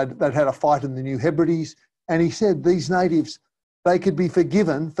happened. They'd had a fight in the New Hebrides, and he said, these natives, they could be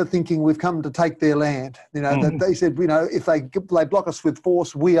forgiven for thinking we've come to take their land. You know, that they said, you know, if they block us with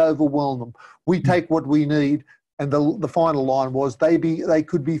force, we overwhelm them. We take what we need. And the final line was, they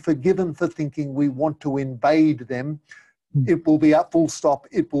could be forgiven for thinking we want to invade them. It will be up, full stop.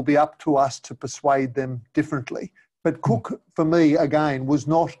 It will be up to us to persuade them differently. But Cook, for me, again, was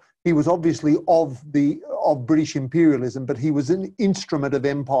not. He was obviously of British imperialism, but he was an instrument of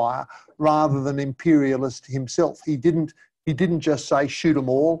empire rather than imperialist himself. He didn't just say shoot them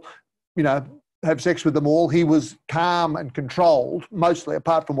all, you know, have sex with them all. He was calm and controlled, mostly,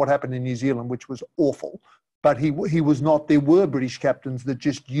 apart from what happened in New Zealand, which was awful. But he was not. There were British captains that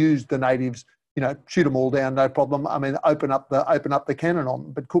just used the natives. You know, shoot them all down, no problem. I mean, open up the cannon on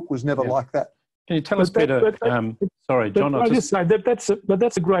them. But Cook was never like that. Can you tell us, Peter? Sorry, John. I'll just say that's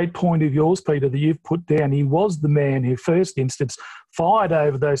a great point of yours, Peter, that you've put down. He was the man who, first instance, fired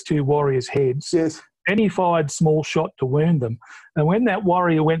over those two warriors' heads. Yes. And he fired small shot to wound them. And when that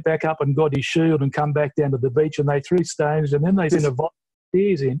warrior went back up and got his shield and come back down to the beach, and they threw stones, and then they sent a volley of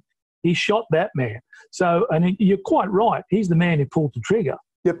spears in, he shot that man. So, and you're quite right. He's the man who pulled the trigger.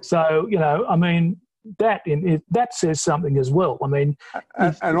 Yep. So, you know, I mean, that says something as well. I mean,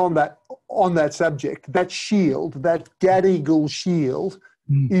 and on that subject, that shield, that Gadigal shield,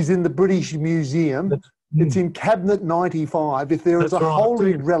 is in the British Museum. It's in Cabinet 95. If there is a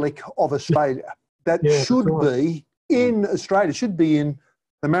holy relic of Australia, that should be in Australia, should be in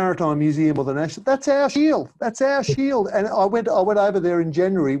the Maritime Museum or the National. That's our shield. That's our shield. And I went over there in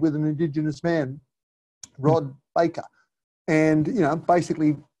January with an Indigenous man, Rod Baker. And, you know,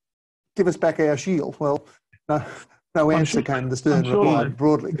 basically, give us back our shield. Well, no answer came, the stern reply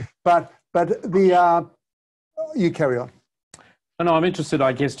broadly. But you carry on. No, I'm interested,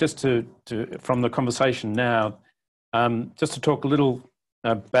 I guess, just to from the conversation now, just to talk a little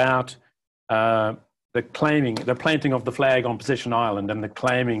about the planting of the flag on Possession Island and the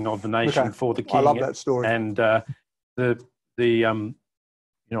claiming of the nation for the king. I love that story. And you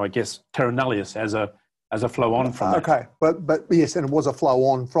know, I guess terra nullius as a flow on from that. Okay, but yes, and it was a flow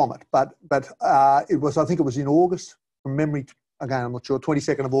on from it. But it was, I think it was in August, from memory, again, I'm not sure,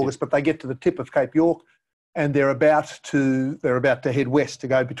 22nd of August, but they get to the tip of Cape York, and they're about to head west to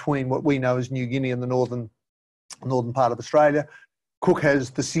go between what we know as New Guinea and the northern part of Australia. Cook has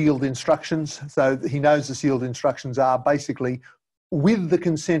the sealed instructions, so he knows the sealed instructions are basically, with the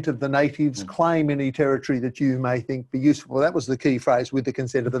consent of the natives, claim any territory that you may think be useful. Well, that was the key phrase, with the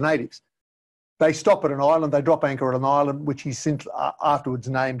consent of the natives. They stop at an island, they drop anchor at an island, which he afterwards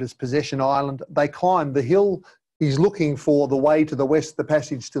named as Possession Island. They climb the hill. He's looking for the way to the west, the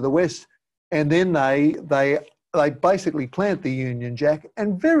passage to the west, and then they basically plant the Union Jack,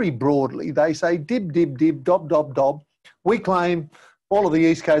 and very broadly they say, dib, dib, dib, dob, dob, dob. We claim all of the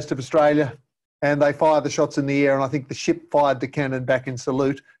east coast of Australia, and they fire the shots in the air, and I think the ship fired the cannon back in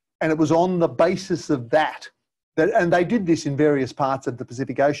salute. And it was on the basis of that, and they did this in various parts of the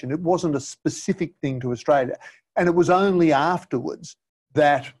Pacific Ocean. It wasn't a specific thing to Australia. And it was only afterwards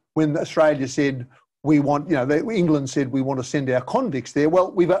that when Australia said, England said, we want to send our convicts there.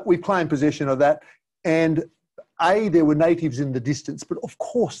 Well, we've claimed possession of that. And there were natives in the distance, but of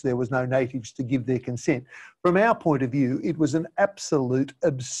course there was no natives to give their consent. From our point of view, it was an absolute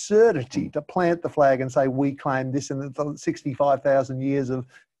absurdity to plant the flag and say, we claim this in the 65,000 years of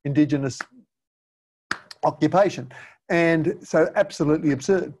Indigenous occupation. And so absolutely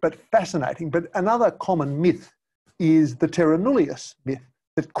absurd, but fascinating. But another common myth is the terra nullius myth,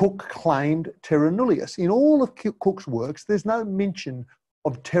 that Cook claimed terra nullius. In all of Cook's works, there's no mention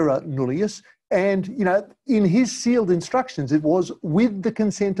of terra nullius. And, you know, in his sealed instructions, it was with the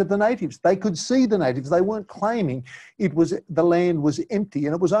consent of the natives. They could see the natives. They weren't claiming the land was empty.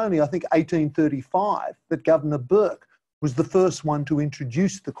 And it was only, I think, 1835 that Governor Burke was the first one to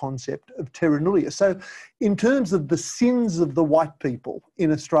introduce the concept of terra nullius. So in terms of the sins of the white people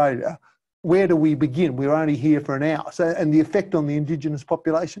in Australia, where do we begin? We're only here for an hour. So, and the effect on the Indigenous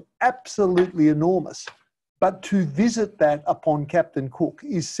population, absolutely enormous. But to visit that upon Captain Cook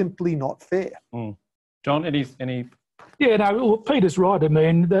is simply not fair. John, any? Yeah, no, well, Peter's right. I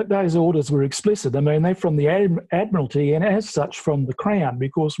mean, those orders were explicit. I mean, they're from the Admiralty and as such from the Crown,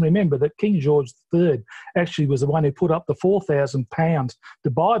 because remember that King George III actually was the one who put up the £4,000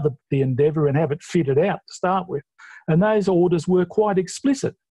 to buy the Endeavour and have it fitted out to start with. And those orders were quite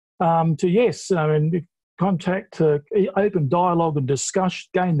explicit contact, open dialogue and discussion,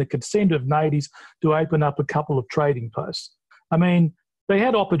 gain the consent of natives to open up a couple of trading posts. I mean, they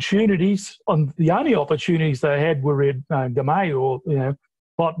had opportunities. The only opportunities they had were in Gamay or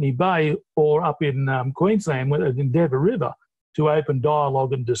Botany Bay or up in Queensland with the Endeavour River to open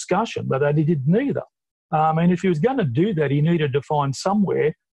dialogue and discussion, but they did neither. And if he was going to do that, he needed to find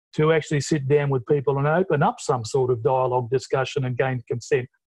somewhere to actually sit down with people and open up some sort of dialogue, discussion and gain consent.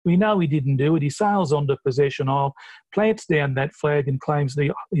 We know he didn't do it. He sails onto Possession Isle, plants down that flag and claims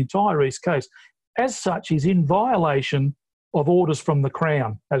the entire East Coast. As such, he's in violation of orders from the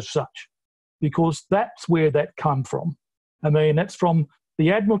Crown as such, because that's where that come from. I mean, that's from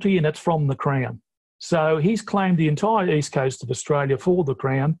the Admiralty and it's from the Crown. So he's claimed the entire East Coast of Australia for the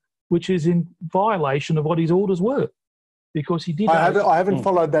Crown, which is in violation of what his orders were, because he did... I haven't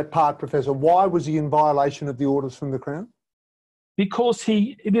followed that part, Professor. Why was he in violation of the orders from the Crown? Because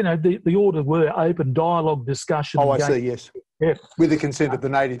the orders were open dialogue, discussion... Oh, I see, yes. Yeah. With the consent of the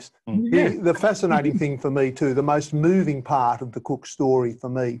natives. Yeah. The fascinating thing for me too, the most moving part of the Cook story for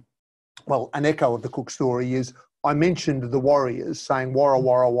me, well, an echo of the Cook story is, I mentioned the warriors saying, warra,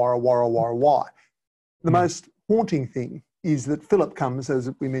 warra, warra, warra, warra, why? The most haunting thing is that Phillip comes,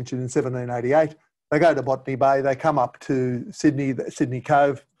 as we mentioned, in 1788. They go to Botany Bay, they come up to Sydney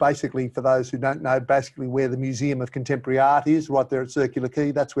Cove, basically, for those who don't know, basically where the Museum of Contemporary Art is, right there at Circular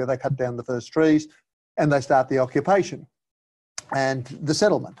Quay. That's where they cut down the first trees and they start the occupation and the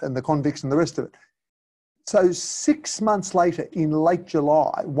settlement and the convicts and the rest of it. So 6 months later, in late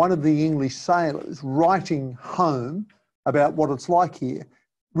July, one of the English sailors writing home about what it's like here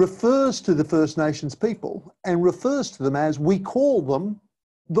refers to the First Nations people and refers to them as, we call them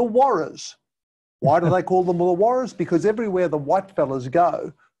the Warras. Why do they call them the Warras? Because everywhere the white fellas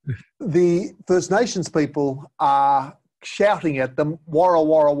go, the First Nations people are shouting at them, warra,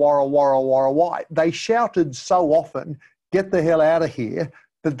 warra, warra, warra, warra, why? They shouted so often, get the hell out of here,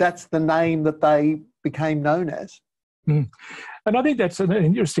 that's the name that they became known as. And I think that's an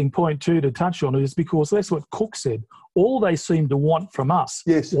interesting point too to touch on, is because that's what Cook said. All they seemed to want from us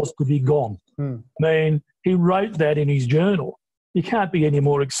was to be gone. I mean, he wrote that in his journal. You can't be any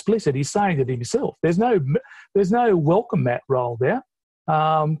more explicit. He's saying it himself. There's no welcome mat rolled out.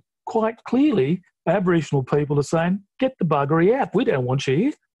 Quite clearly, Aboriginal people are saying, get the buggery out. We don't want you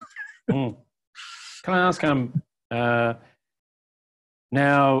here. Can I ask,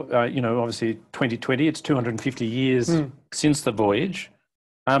 now, obviously 2020, it's 250 years since the voyage.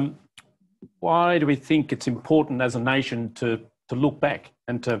 Why do we think it's important as a nation to look back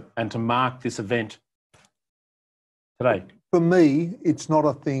and to mark this event today? For me, it's not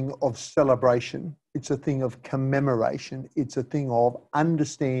a thing of celebration. It's a thing of commemoration. It's a thing of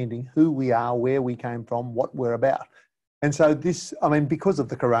understanding who we are, where we came from, what we're about. And so this, because of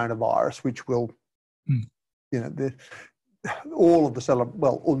the coronavirus, which will, all of the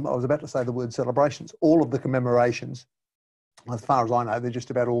I was about to say the word celebrations, all of the commemorations, as far as I know, they're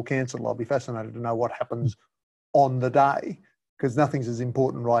just about all cancelled. I'll be fascinated to know what happens on the day, because nothing's as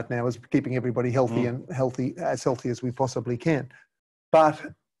important right now as keeping everybody healthy and as healthy as we possibly can. But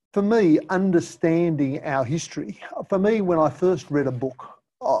for me, understanding our history, for me, when I first read a book,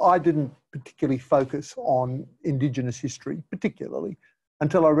 I didn't particularly focus on Indigenous history, particularly,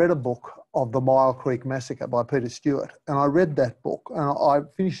 until I read a book of the Mile Creek Massacre by Peter Stewart. And I read that book and I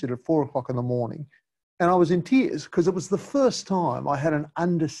finished it at 4 o'clock in the morning. And I was in tears because it was the first time I had an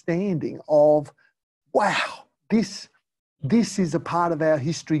understanding of, wow, this is a part of our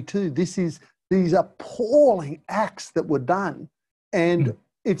history too. These appalling acts that were done. And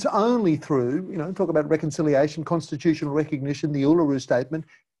it's only through, talk about reconciliation, constitutional recognition, the Uluru Statement.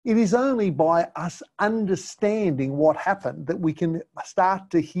 It is only by us understanding what happened that we can start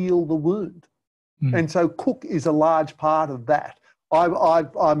to heal the wound. And so Cook is a large part of that.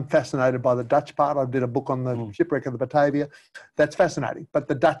 I'm fascinated by the Dutch part. I did a book on the shipwreck of the Batavia. That's fascinating. But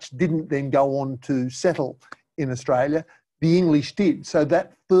the Dutch didn't then go on to settle in Australia. The English did. So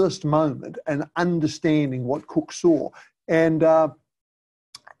that first moment and understanding what Cook saw. And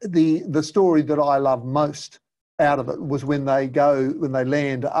the story that I love most out of it was when they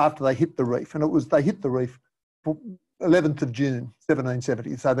land after they hit the reef. And they hit the reef 11th of June,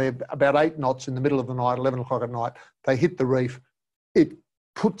 1770. So they're about 8 knots in the middle of the night, 11 o'clock at night. They hit the reef. It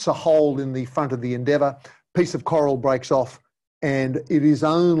puts a hole in the front of the Endeavour. Piece of coral breaks off, and it is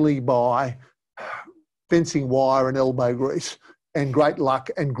only by fencing wire and elbow grease and great luck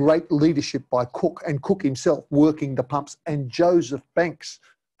and great leadership by Cook, and Cook himself working the pumps, and Joseph Banks,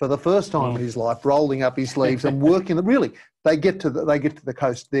 for the first time in his life, rolling up his sleeves and working. Really, they get to the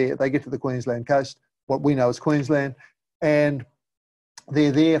coast there. They get to the Queensland coast, what we know as Queensland, and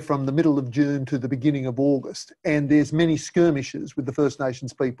they're there from the middle of June to the beginning of August. And there's many skirmishes with the First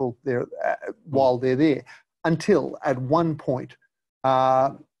Nations people there while they're there, until at one point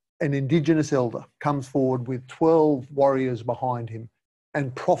an Indigenous elder comes forward with 12 warriors behind him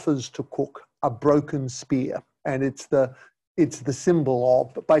and proffers to Cook a broken spear. And it's the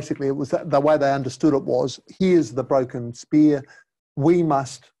symbol of, basically, it was the way they understood it was, here's the broken spear, we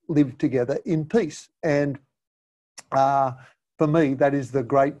must live together in peace. And for me, that's the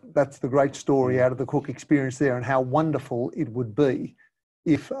great story out of the Cook experience there, and how wonderful it would be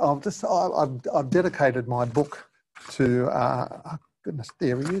if I've dedicated my book to goodness,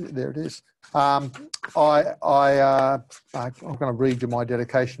 there it is. I'm going to read you my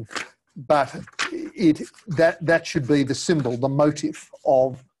dedication, but that should be the symbol, the motif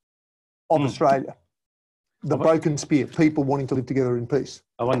of Australia. The broken spear, people wanting to live together in peace.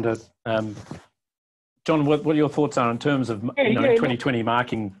 I wonder, John, what your thoughts are in terms of 2020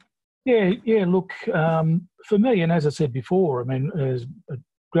 marking? Look, for me, and as I said before, I mean, as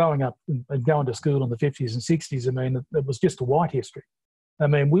growing up and going to school in the 50s and 60s, I mean, it was just a white history. I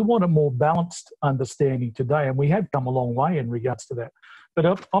mean, we want a more balanced understanding today, and we have come a long way in regards to that.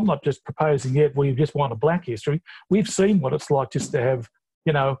 But I'm not just proposing yet we just want a black history. We've seen what it's like just to have,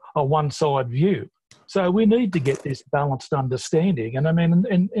 a one-side view. So we need to get this balanced understanding. And I mean,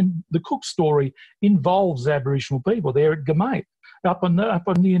 and the Cook story involves Aboriginal people there at Gamay, up on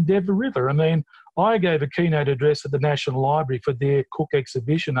the Endeavour River. I mean, I gave a keynote address at the National Library for their Cook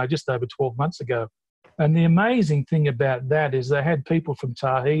exhibition just over 12 months ago. And the amazing thing about that is they had people from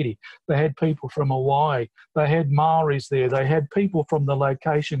Tahiti, they had people from Hawaii, they had Maoris there, they had people from the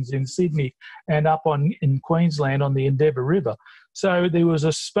locations in Sydney and up in Queensland on the Endeavour River. So there was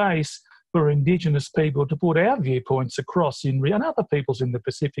a space for Indigenous people to put our viewpoints across and other peoples in the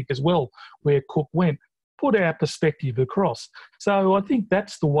Pacific as well, where Cook went, put our perspective across. So I think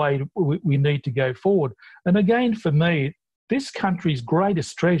that's the way we need to go forward. And again, for me, this country's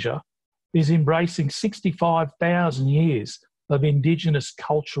greatest treasure is embracing 65,000 years of Indigenous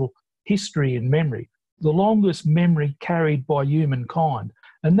cultural history and memory, the longest memory carried by humankind.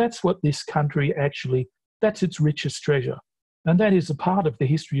 And that's what this country that's its richest treasure. And that is a part of the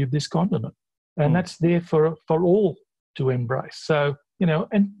history of this continent. And that's there for all to embrace. So,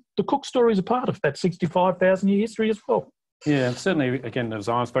 and the Cook story is a part of that 65,000-year history as well. Yeah, certainly, again, as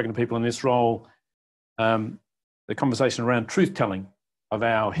I've spoken to people in this role, the conversation around truth-telling of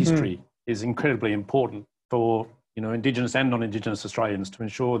our history is incredibly important for, Indigenous and non-Indigenous Australians to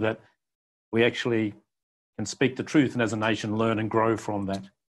ensure that we actually can speak the truth and as a nation learn and grow from that.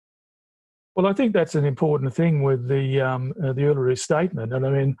 Well, I think that's an important thing with the Uluru Statement, and I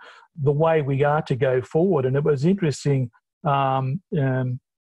mean the way we are to go forward. And it was interesting that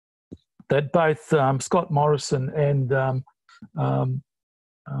both Scott Morrison and God,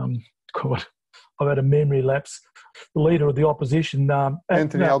 I've had a memory lapse. The leader of the opposition,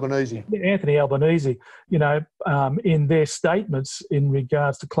 Anthony Albanese, in their statements in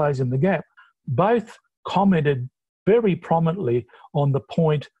regards to closing the gap, both commented very prominently on the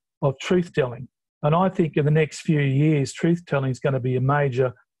point of truth-telling. And I think in the next few years, truth-telling is going to be a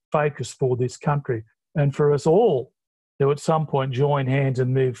major focus for this country, and for us all to at some point join hands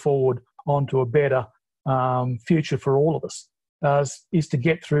and move forward onto a better future for all of us, is to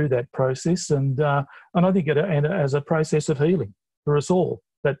get through that process. And I think as a process of healing for us all,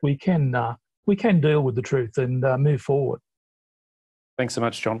 that we can deal with the truth and move forward. Thanks so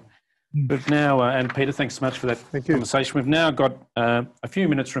much, John. We've now, and Peter, thanks so much for that conversation. We've now got a few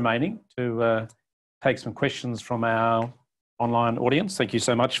minutes remaining to take some questions from our online audience. Thank you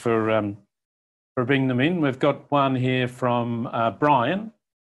so much for bringing them in. We've got one here from Brian,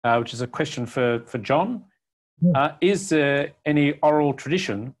 which is a question for John. Is there any oral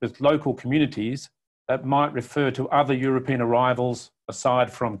tradition with local communities that might refer to other European arrivals aside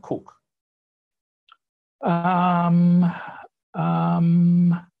from Cook?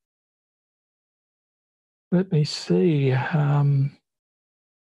 Let me see.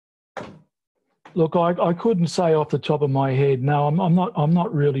 Look, I couldn't say off the top of my head. No, I'm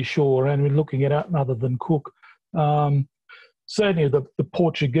not really sure. And we're looking at it other than Cook. certainly the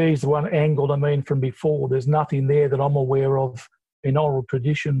Portuguese, the one angled, I mean, from before, there's nothing there that I'm aware of in oral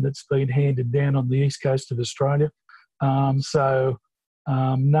tradition that's been handed down on the east coast of Australia. No,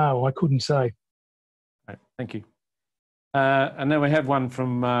 I couldn't say. Right, thank you. And then we have one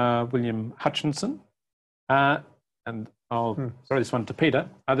from William Hutchinson. And I'll throw this one to Peter.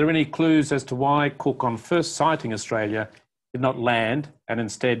 Are there any clues as to why Cook, on first sighting Australia, did not land and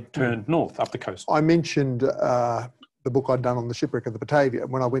instead turned north up the coast? I mentioned the book I'd done on the shipwreck of the Batavia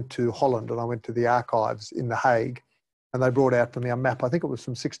when I went to Holland, and I went to the archives in The Hague, and they brought out for me a map, I think it was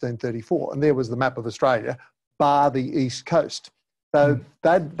from 1634, and there was the map of Australia, bar the east coast. So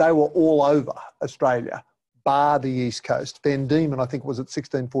they were all over Australia, bar the east coast. Van Diemen, I think, was at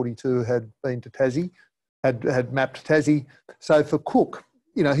 1642, had been to Tassie, had mapped Tassie. So for Cook,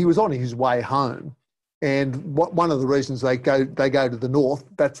 you know, he was on his way home. And one of the reasons they go to the north,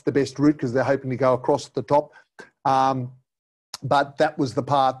 that's the best route because they're hoping to go across the top. But that was the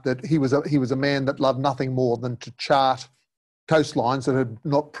part that he was a man that loved nothing more than to chart coastlines that had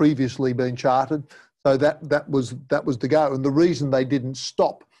not previously been charted. So that was the go. And the reason they didn't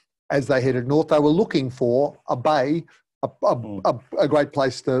stop as they headed north, they were looking for a bay, a great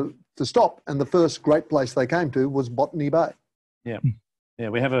place to stop. And the first great place they came to was Botany Bay. Yeah. Yeah,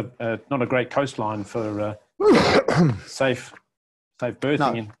 we have not a great coastline for safe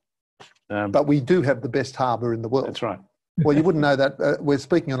berthing. No. But we do have the best harbour in the world. That's right. Well, you wouldn't know that. We're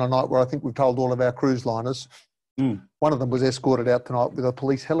speaking on a night where I think we've told all of our cruise liners. One of them was escorted out tonight with a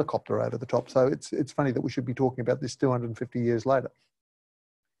police helicopter over the top. So it's funny that we should be talking about this 250 years later.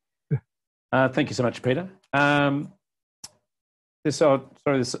 Thank you so much, Peter. This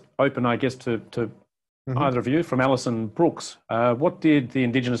open, I guess, to either of you, from Alison Brooks. What did the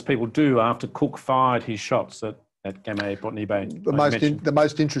Indigenous people do after Cook fired his shots at Gamay, Botany Bay? The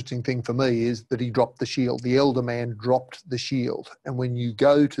most interesting thing for me is that he dropped the shield. The elder man dropped the shield. And when you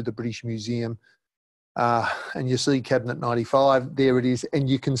go to the British Museum and you see Cabinet 95, there it is, and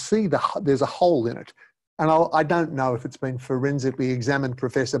you can see there's a hole in it. And I don't know if it's been forensically examined,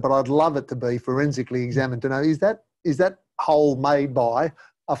 Professor, but I'd love it to be forensically examined to know, is that hole made by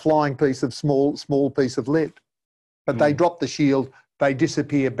a flying piece of small piece of lead? But they drop the shield, they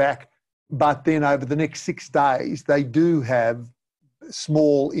disappear back. But then over the next 6 days, they do have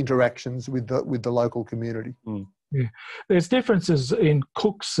small interactions with the local community. Yeah, there's differences in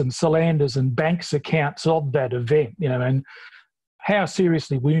Cook's and Solander's and Banks' accounts of that event, you know, and how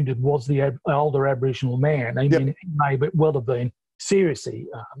seriously wounded was the older Aboriginal man? I mean, he may well have been seriously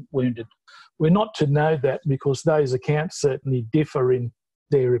wounded. We're not to know that because those accounts certainly differ in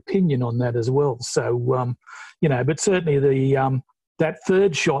their opinion on that as well. So, you know, but certainly that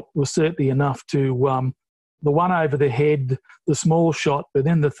third shot was certainly enough to, the one over the head, the small shot, but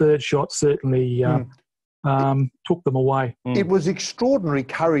then the third shot certainly took them away. It was extraordinary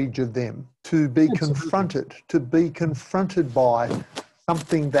courage of them to be confronted by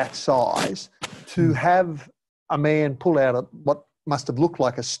something that size, to have a man pull out what must have looked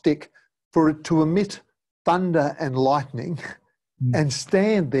like a stick, for it to emit thunder and lightning and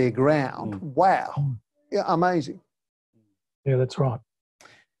stand their ground. Wow. Yeah, amazing. Yeah, that's right.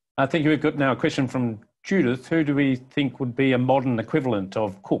 I think we've got now a question from Judith. Who do we think would be a modern equivalent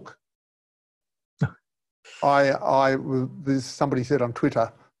of Cook? Somebody said on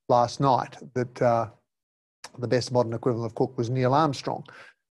Twitter last night that the best modern equivalent of Cook was Neil Armstrong.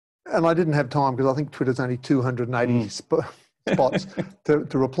 And I didn't have time because I think Twitter's only 280 spots to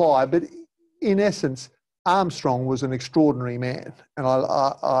reply. But in essence, Armstrong was an extraordinary man. And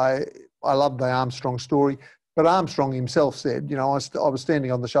I love the Armstrong story. But Armstrong himself said, you know, I was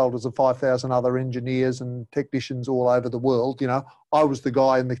standing on the shoulders of 5,000 other engineers and technicians all over the world. You know, I was the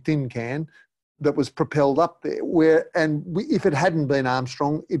guy in the tin can that was propelled up there. If it hadn't been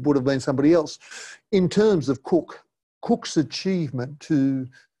Armstrong, it would have been somebody else. In terms of Cook's achievement to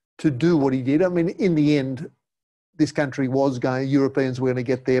do what he did, I mean, in the end, this country Europeans were going to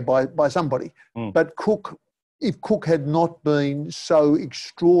get there by somebody. But if Cook had not been so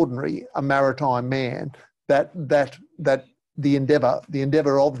extraordinary a maritime man, that the endeavour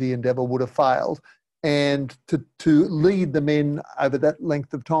of the Endeavour would have failed. And to lead the men over that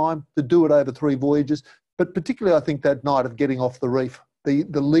length of time, to do it over 3 voyages, but particularly I think that night of getting off the reef, the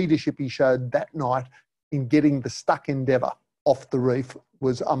leadership he showed that night in getting the stuck Endeavour off the reef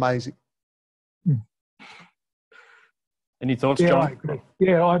was amazing. Any thoughts, John? I agree.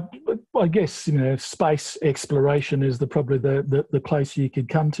 Yeah, I guess, you know, space exploration is probably the close you could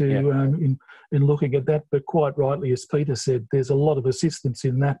come to in looking at that. But quite rightly, as Peter said, there's a lot of assistance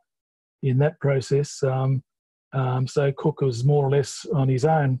in that process. So Cook was more or less on his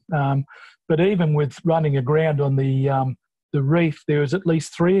own. But even with running aground on the the reef, there was at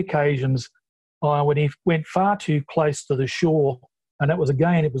least 3 occasions when he went far too close to the shore, and that was,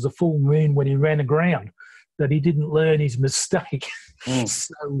 again, it was a full moon when he ran aground, that he didn't learn his mistake.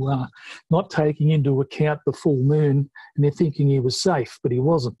 So not taking into account the full moon, and they're thinking he was safe, but he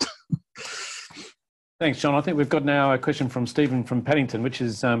wasn't. Thanks, John. I think we've got now a question from Stephen from Paddington, which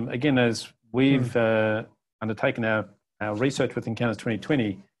is, again, as we've undertaken our research with Encounters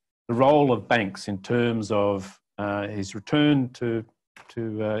 2020, the role of Banks in terms of his return to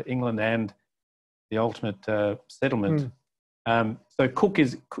England and the ultimate settlement. So the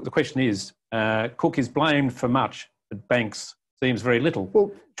question is, Cook is blamed for much, but Banks seems very little.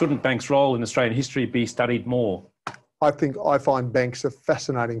 Well, shouldn't Banks' role in Australian history be studied more? I find Banks a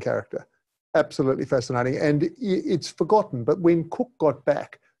fascinating character, absolutely fascinating. And it's forgotten, but when Cook got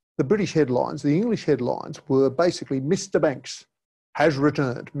back, the British headlines, the English headlines were basically Mr. Banks has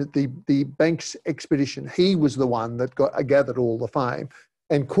returned, the Banks expedition. He was the one that gathered all the fame.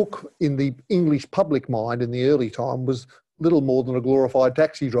 And Cook, in the English public mind in the early time, was little more than a glorified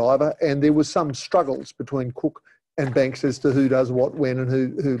taxi driver, and there was some struggles between Cook and Banks as to who does what, when, and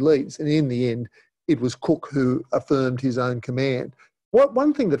who leads. And in the end, it was Cook who affirmed his own command.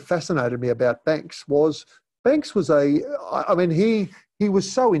 One thing that fascinated me about Banks was he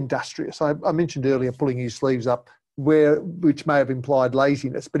was so industrious. I mentioned earlier pulling his sleeves up, which may have implied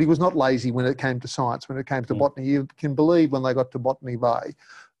laziness, but he was not lazy when it came to science, when it came to botany. You can believe when they got to Botany Bay,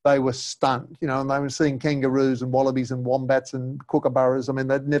 they were stunned, and they were seeing kangaroos and wallabies and wombats and kookaburras. I mean,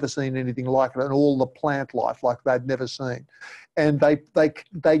 they'd never seen anything like it, and all the plant life like they'd never seen. And they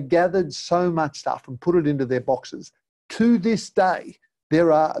gathered so much stuff and put it into their boxes. To this day,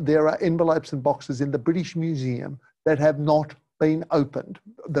 there are envelopes and boxes in the British Museum that have not been opened,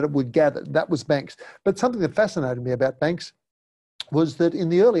 that were gathered. That was Banks. But something that fascinated me about Banks was that in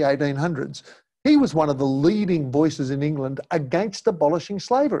the early 1800s, he was one of the leading voices in England against abolishing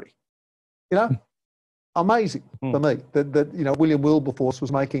slavery. Amazing for me that William Wilberforce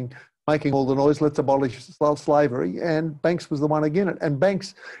was making all the noise, let's abolish slavery, and Banks was the one against it. And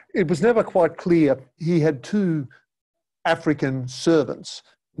Banks, it was never quite clear. He had 2 African servants.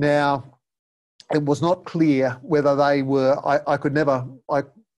 Now, it was not clear whether they were, I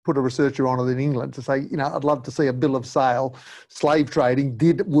put a researcher on it in England to say, I'd love to see a bill of sale, slave trading,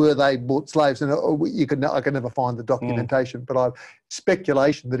 were they bought slaves? And I could never find the documentation, but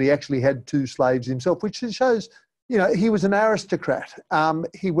speculation that he actually had 2 slaves himself, which shows, he was an aristocrat. In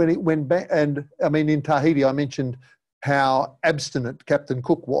Tahiti, I mentioned how abstinent Captain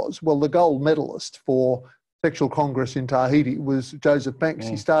Cook was. Well, the gold medalist for Sexual Congress in Tahiti was Joseph Banks.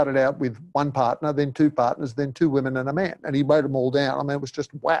 He started out with 1 partner, then 2 partners, then 2 women and a man, and he wrote them all down. I mean, it was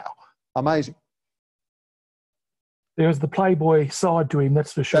just, wow, amazing. There was the playboy side to him,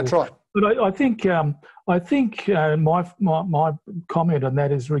 that's for sure. That's right. But I think my comment on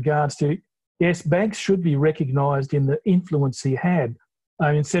that is regards to, yes, Banks should be recognised in the influence he had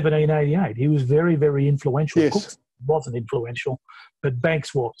in 1788. He was very, very influential. Yes. Cook wasn't influential, but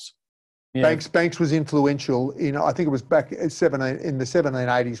Banks was. Yeah. Banks was influential in, I think it was back in the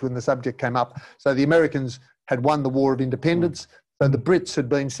 1780s when the subject came up. So the Americans had won the War of Independence. So the Brits had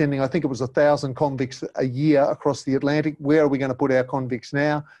been sending, I think it was 1,000 convicts a year across the Atlantic. Where are we going to put our convicts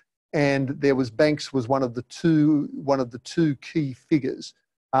now? And there was Banks was one of the two key figures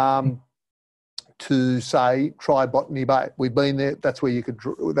to say, try Botany Bay. We've been there. That's where you could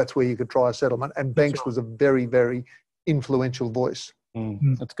try a settlement. And Banks was a very, very influential voice.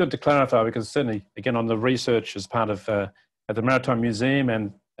 It's good to clarify, because certainly, again, on the research as part of at the Maritime Museum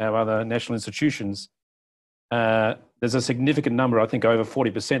and our other national institutions, there's a significant number, I think over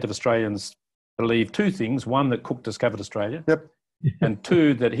 40% of Australians believe 2 things. 1, that Cook discovered Australia. Yep. And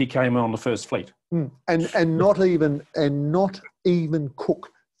 2, that he came on the first fleet. And not even Cook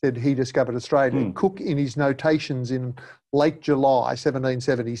said he discovered Australia. Cook, in his notations in late July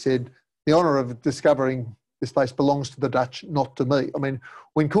 1770, said, the honour of discovering this place belongs to the Dutch, not to me. I mean,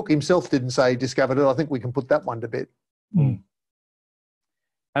 when Cook himself didn't say he discovered it, I think we can put that one to bed. And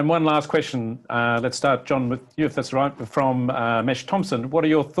one last question. Let's start, John, with you, if that's right, from Mesh Thompson. What are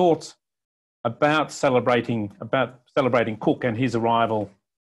your thoughts about celebrating Cook and his arrival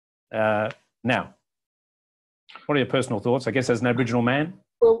now? What are your personal thoughts, I guess, as an Aboriginal man?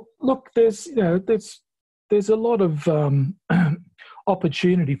 Well, look, there's a lot of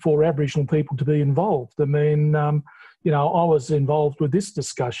opportunity for Aboriginal people to be involved. I mean, I was involved with this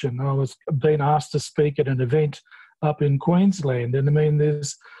discussion. I was being asked to speak at an event up in Queensland, and I mean,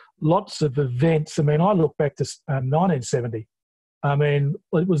 there's lots of events. I mean, I look back to 1970. I mean,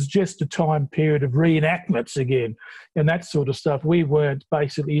 it was just a time period of reenactments again and that sort of stuff. We weren't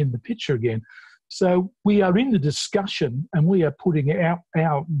basically in the picture again. So we are in the discussion and we are putting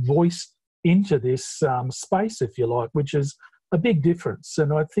our voice into this space, if you like, which is a big difference.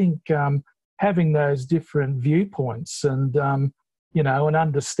 And I think having those different viewpoints and, you know, and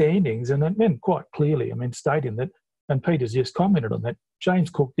understandings, and then quite clearly, I mean, stating that, and Peter's just commented on that, James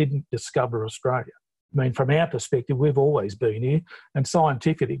Cook didn't discover Australia. I mean, from our perspective, we've always been here, and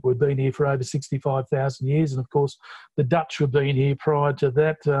scientifically, we've been here for over 65,000 years. And of course, the Dutch have been here prior to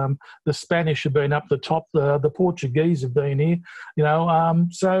that. The Spanish have been up the top. The Portuguese have been here. You know,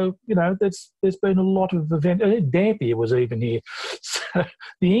 so you know, there's been a lot of events. Dampier was even here. So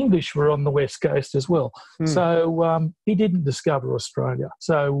the English were on the west coast as well. So he didn't discover Australia.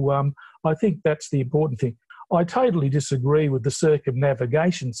 So I think that's the important thing. I totally disagree with the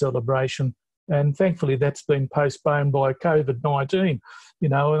circumnavigation celebration. And thankfully, that's been postponed by COVID-19, you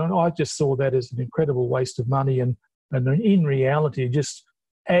know, and I just saw that as an incredible waste of money and in reality, just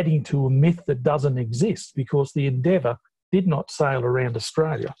adding to a myth that doesn't exist because the Endeavour did not sail around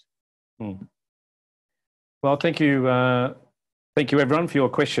Australia. Well, thank you everyone for your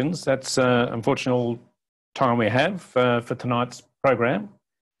questions. That's unfortunately all time we have for tonight's program.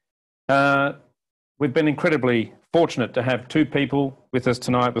 We've been incredibly fortunate to have two people with us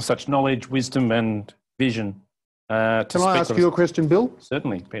tonight with such knowledge, wisdom and vision. Can I ask you a question, Bill?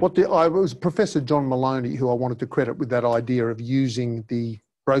 Certainly, Peter. It was Professor John Maloney who I wanted to credit with that idea of using the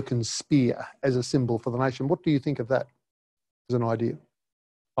broken spear as a symbol for the nation. What do you think of that as an idea?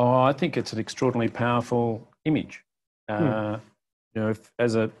 Oh, I think it's an extraordinarily powerful image. You know,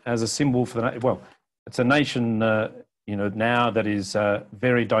 as a symbol for the well, it's a nation. You know, now that is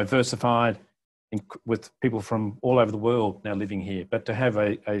very diversified, with people from all over the world now living here, but to have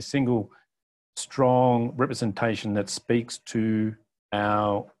a single strong representation that speaks to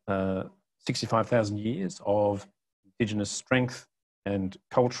our 65,000 years of Indigenous strength and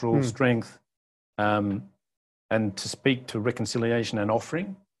cultural strength, and to speak to reconciliation and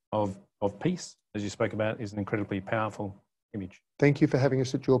offering of peace, as you spoke about, is an incredibly powerful image. Thank you for having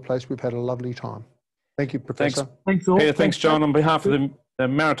us at your place. We've had a lovely time. Thank you, Professor. Thanks all. Peter, thanks, John. On behalf of the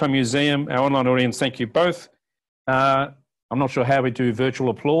Maritime Museum, our online audience, thank you both. I'm not sure how we do virtual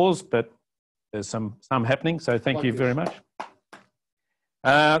applause, but there's some happening, so thank you very much.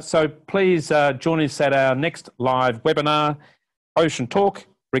 So please join us at our next live webinar, Ocean Talk,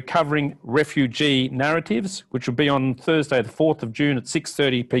 Recovering Refugee Narratives, which will be on Thursday, the 4th of June at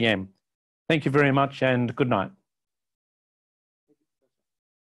 6:30 p.m. Thank you very much and good night.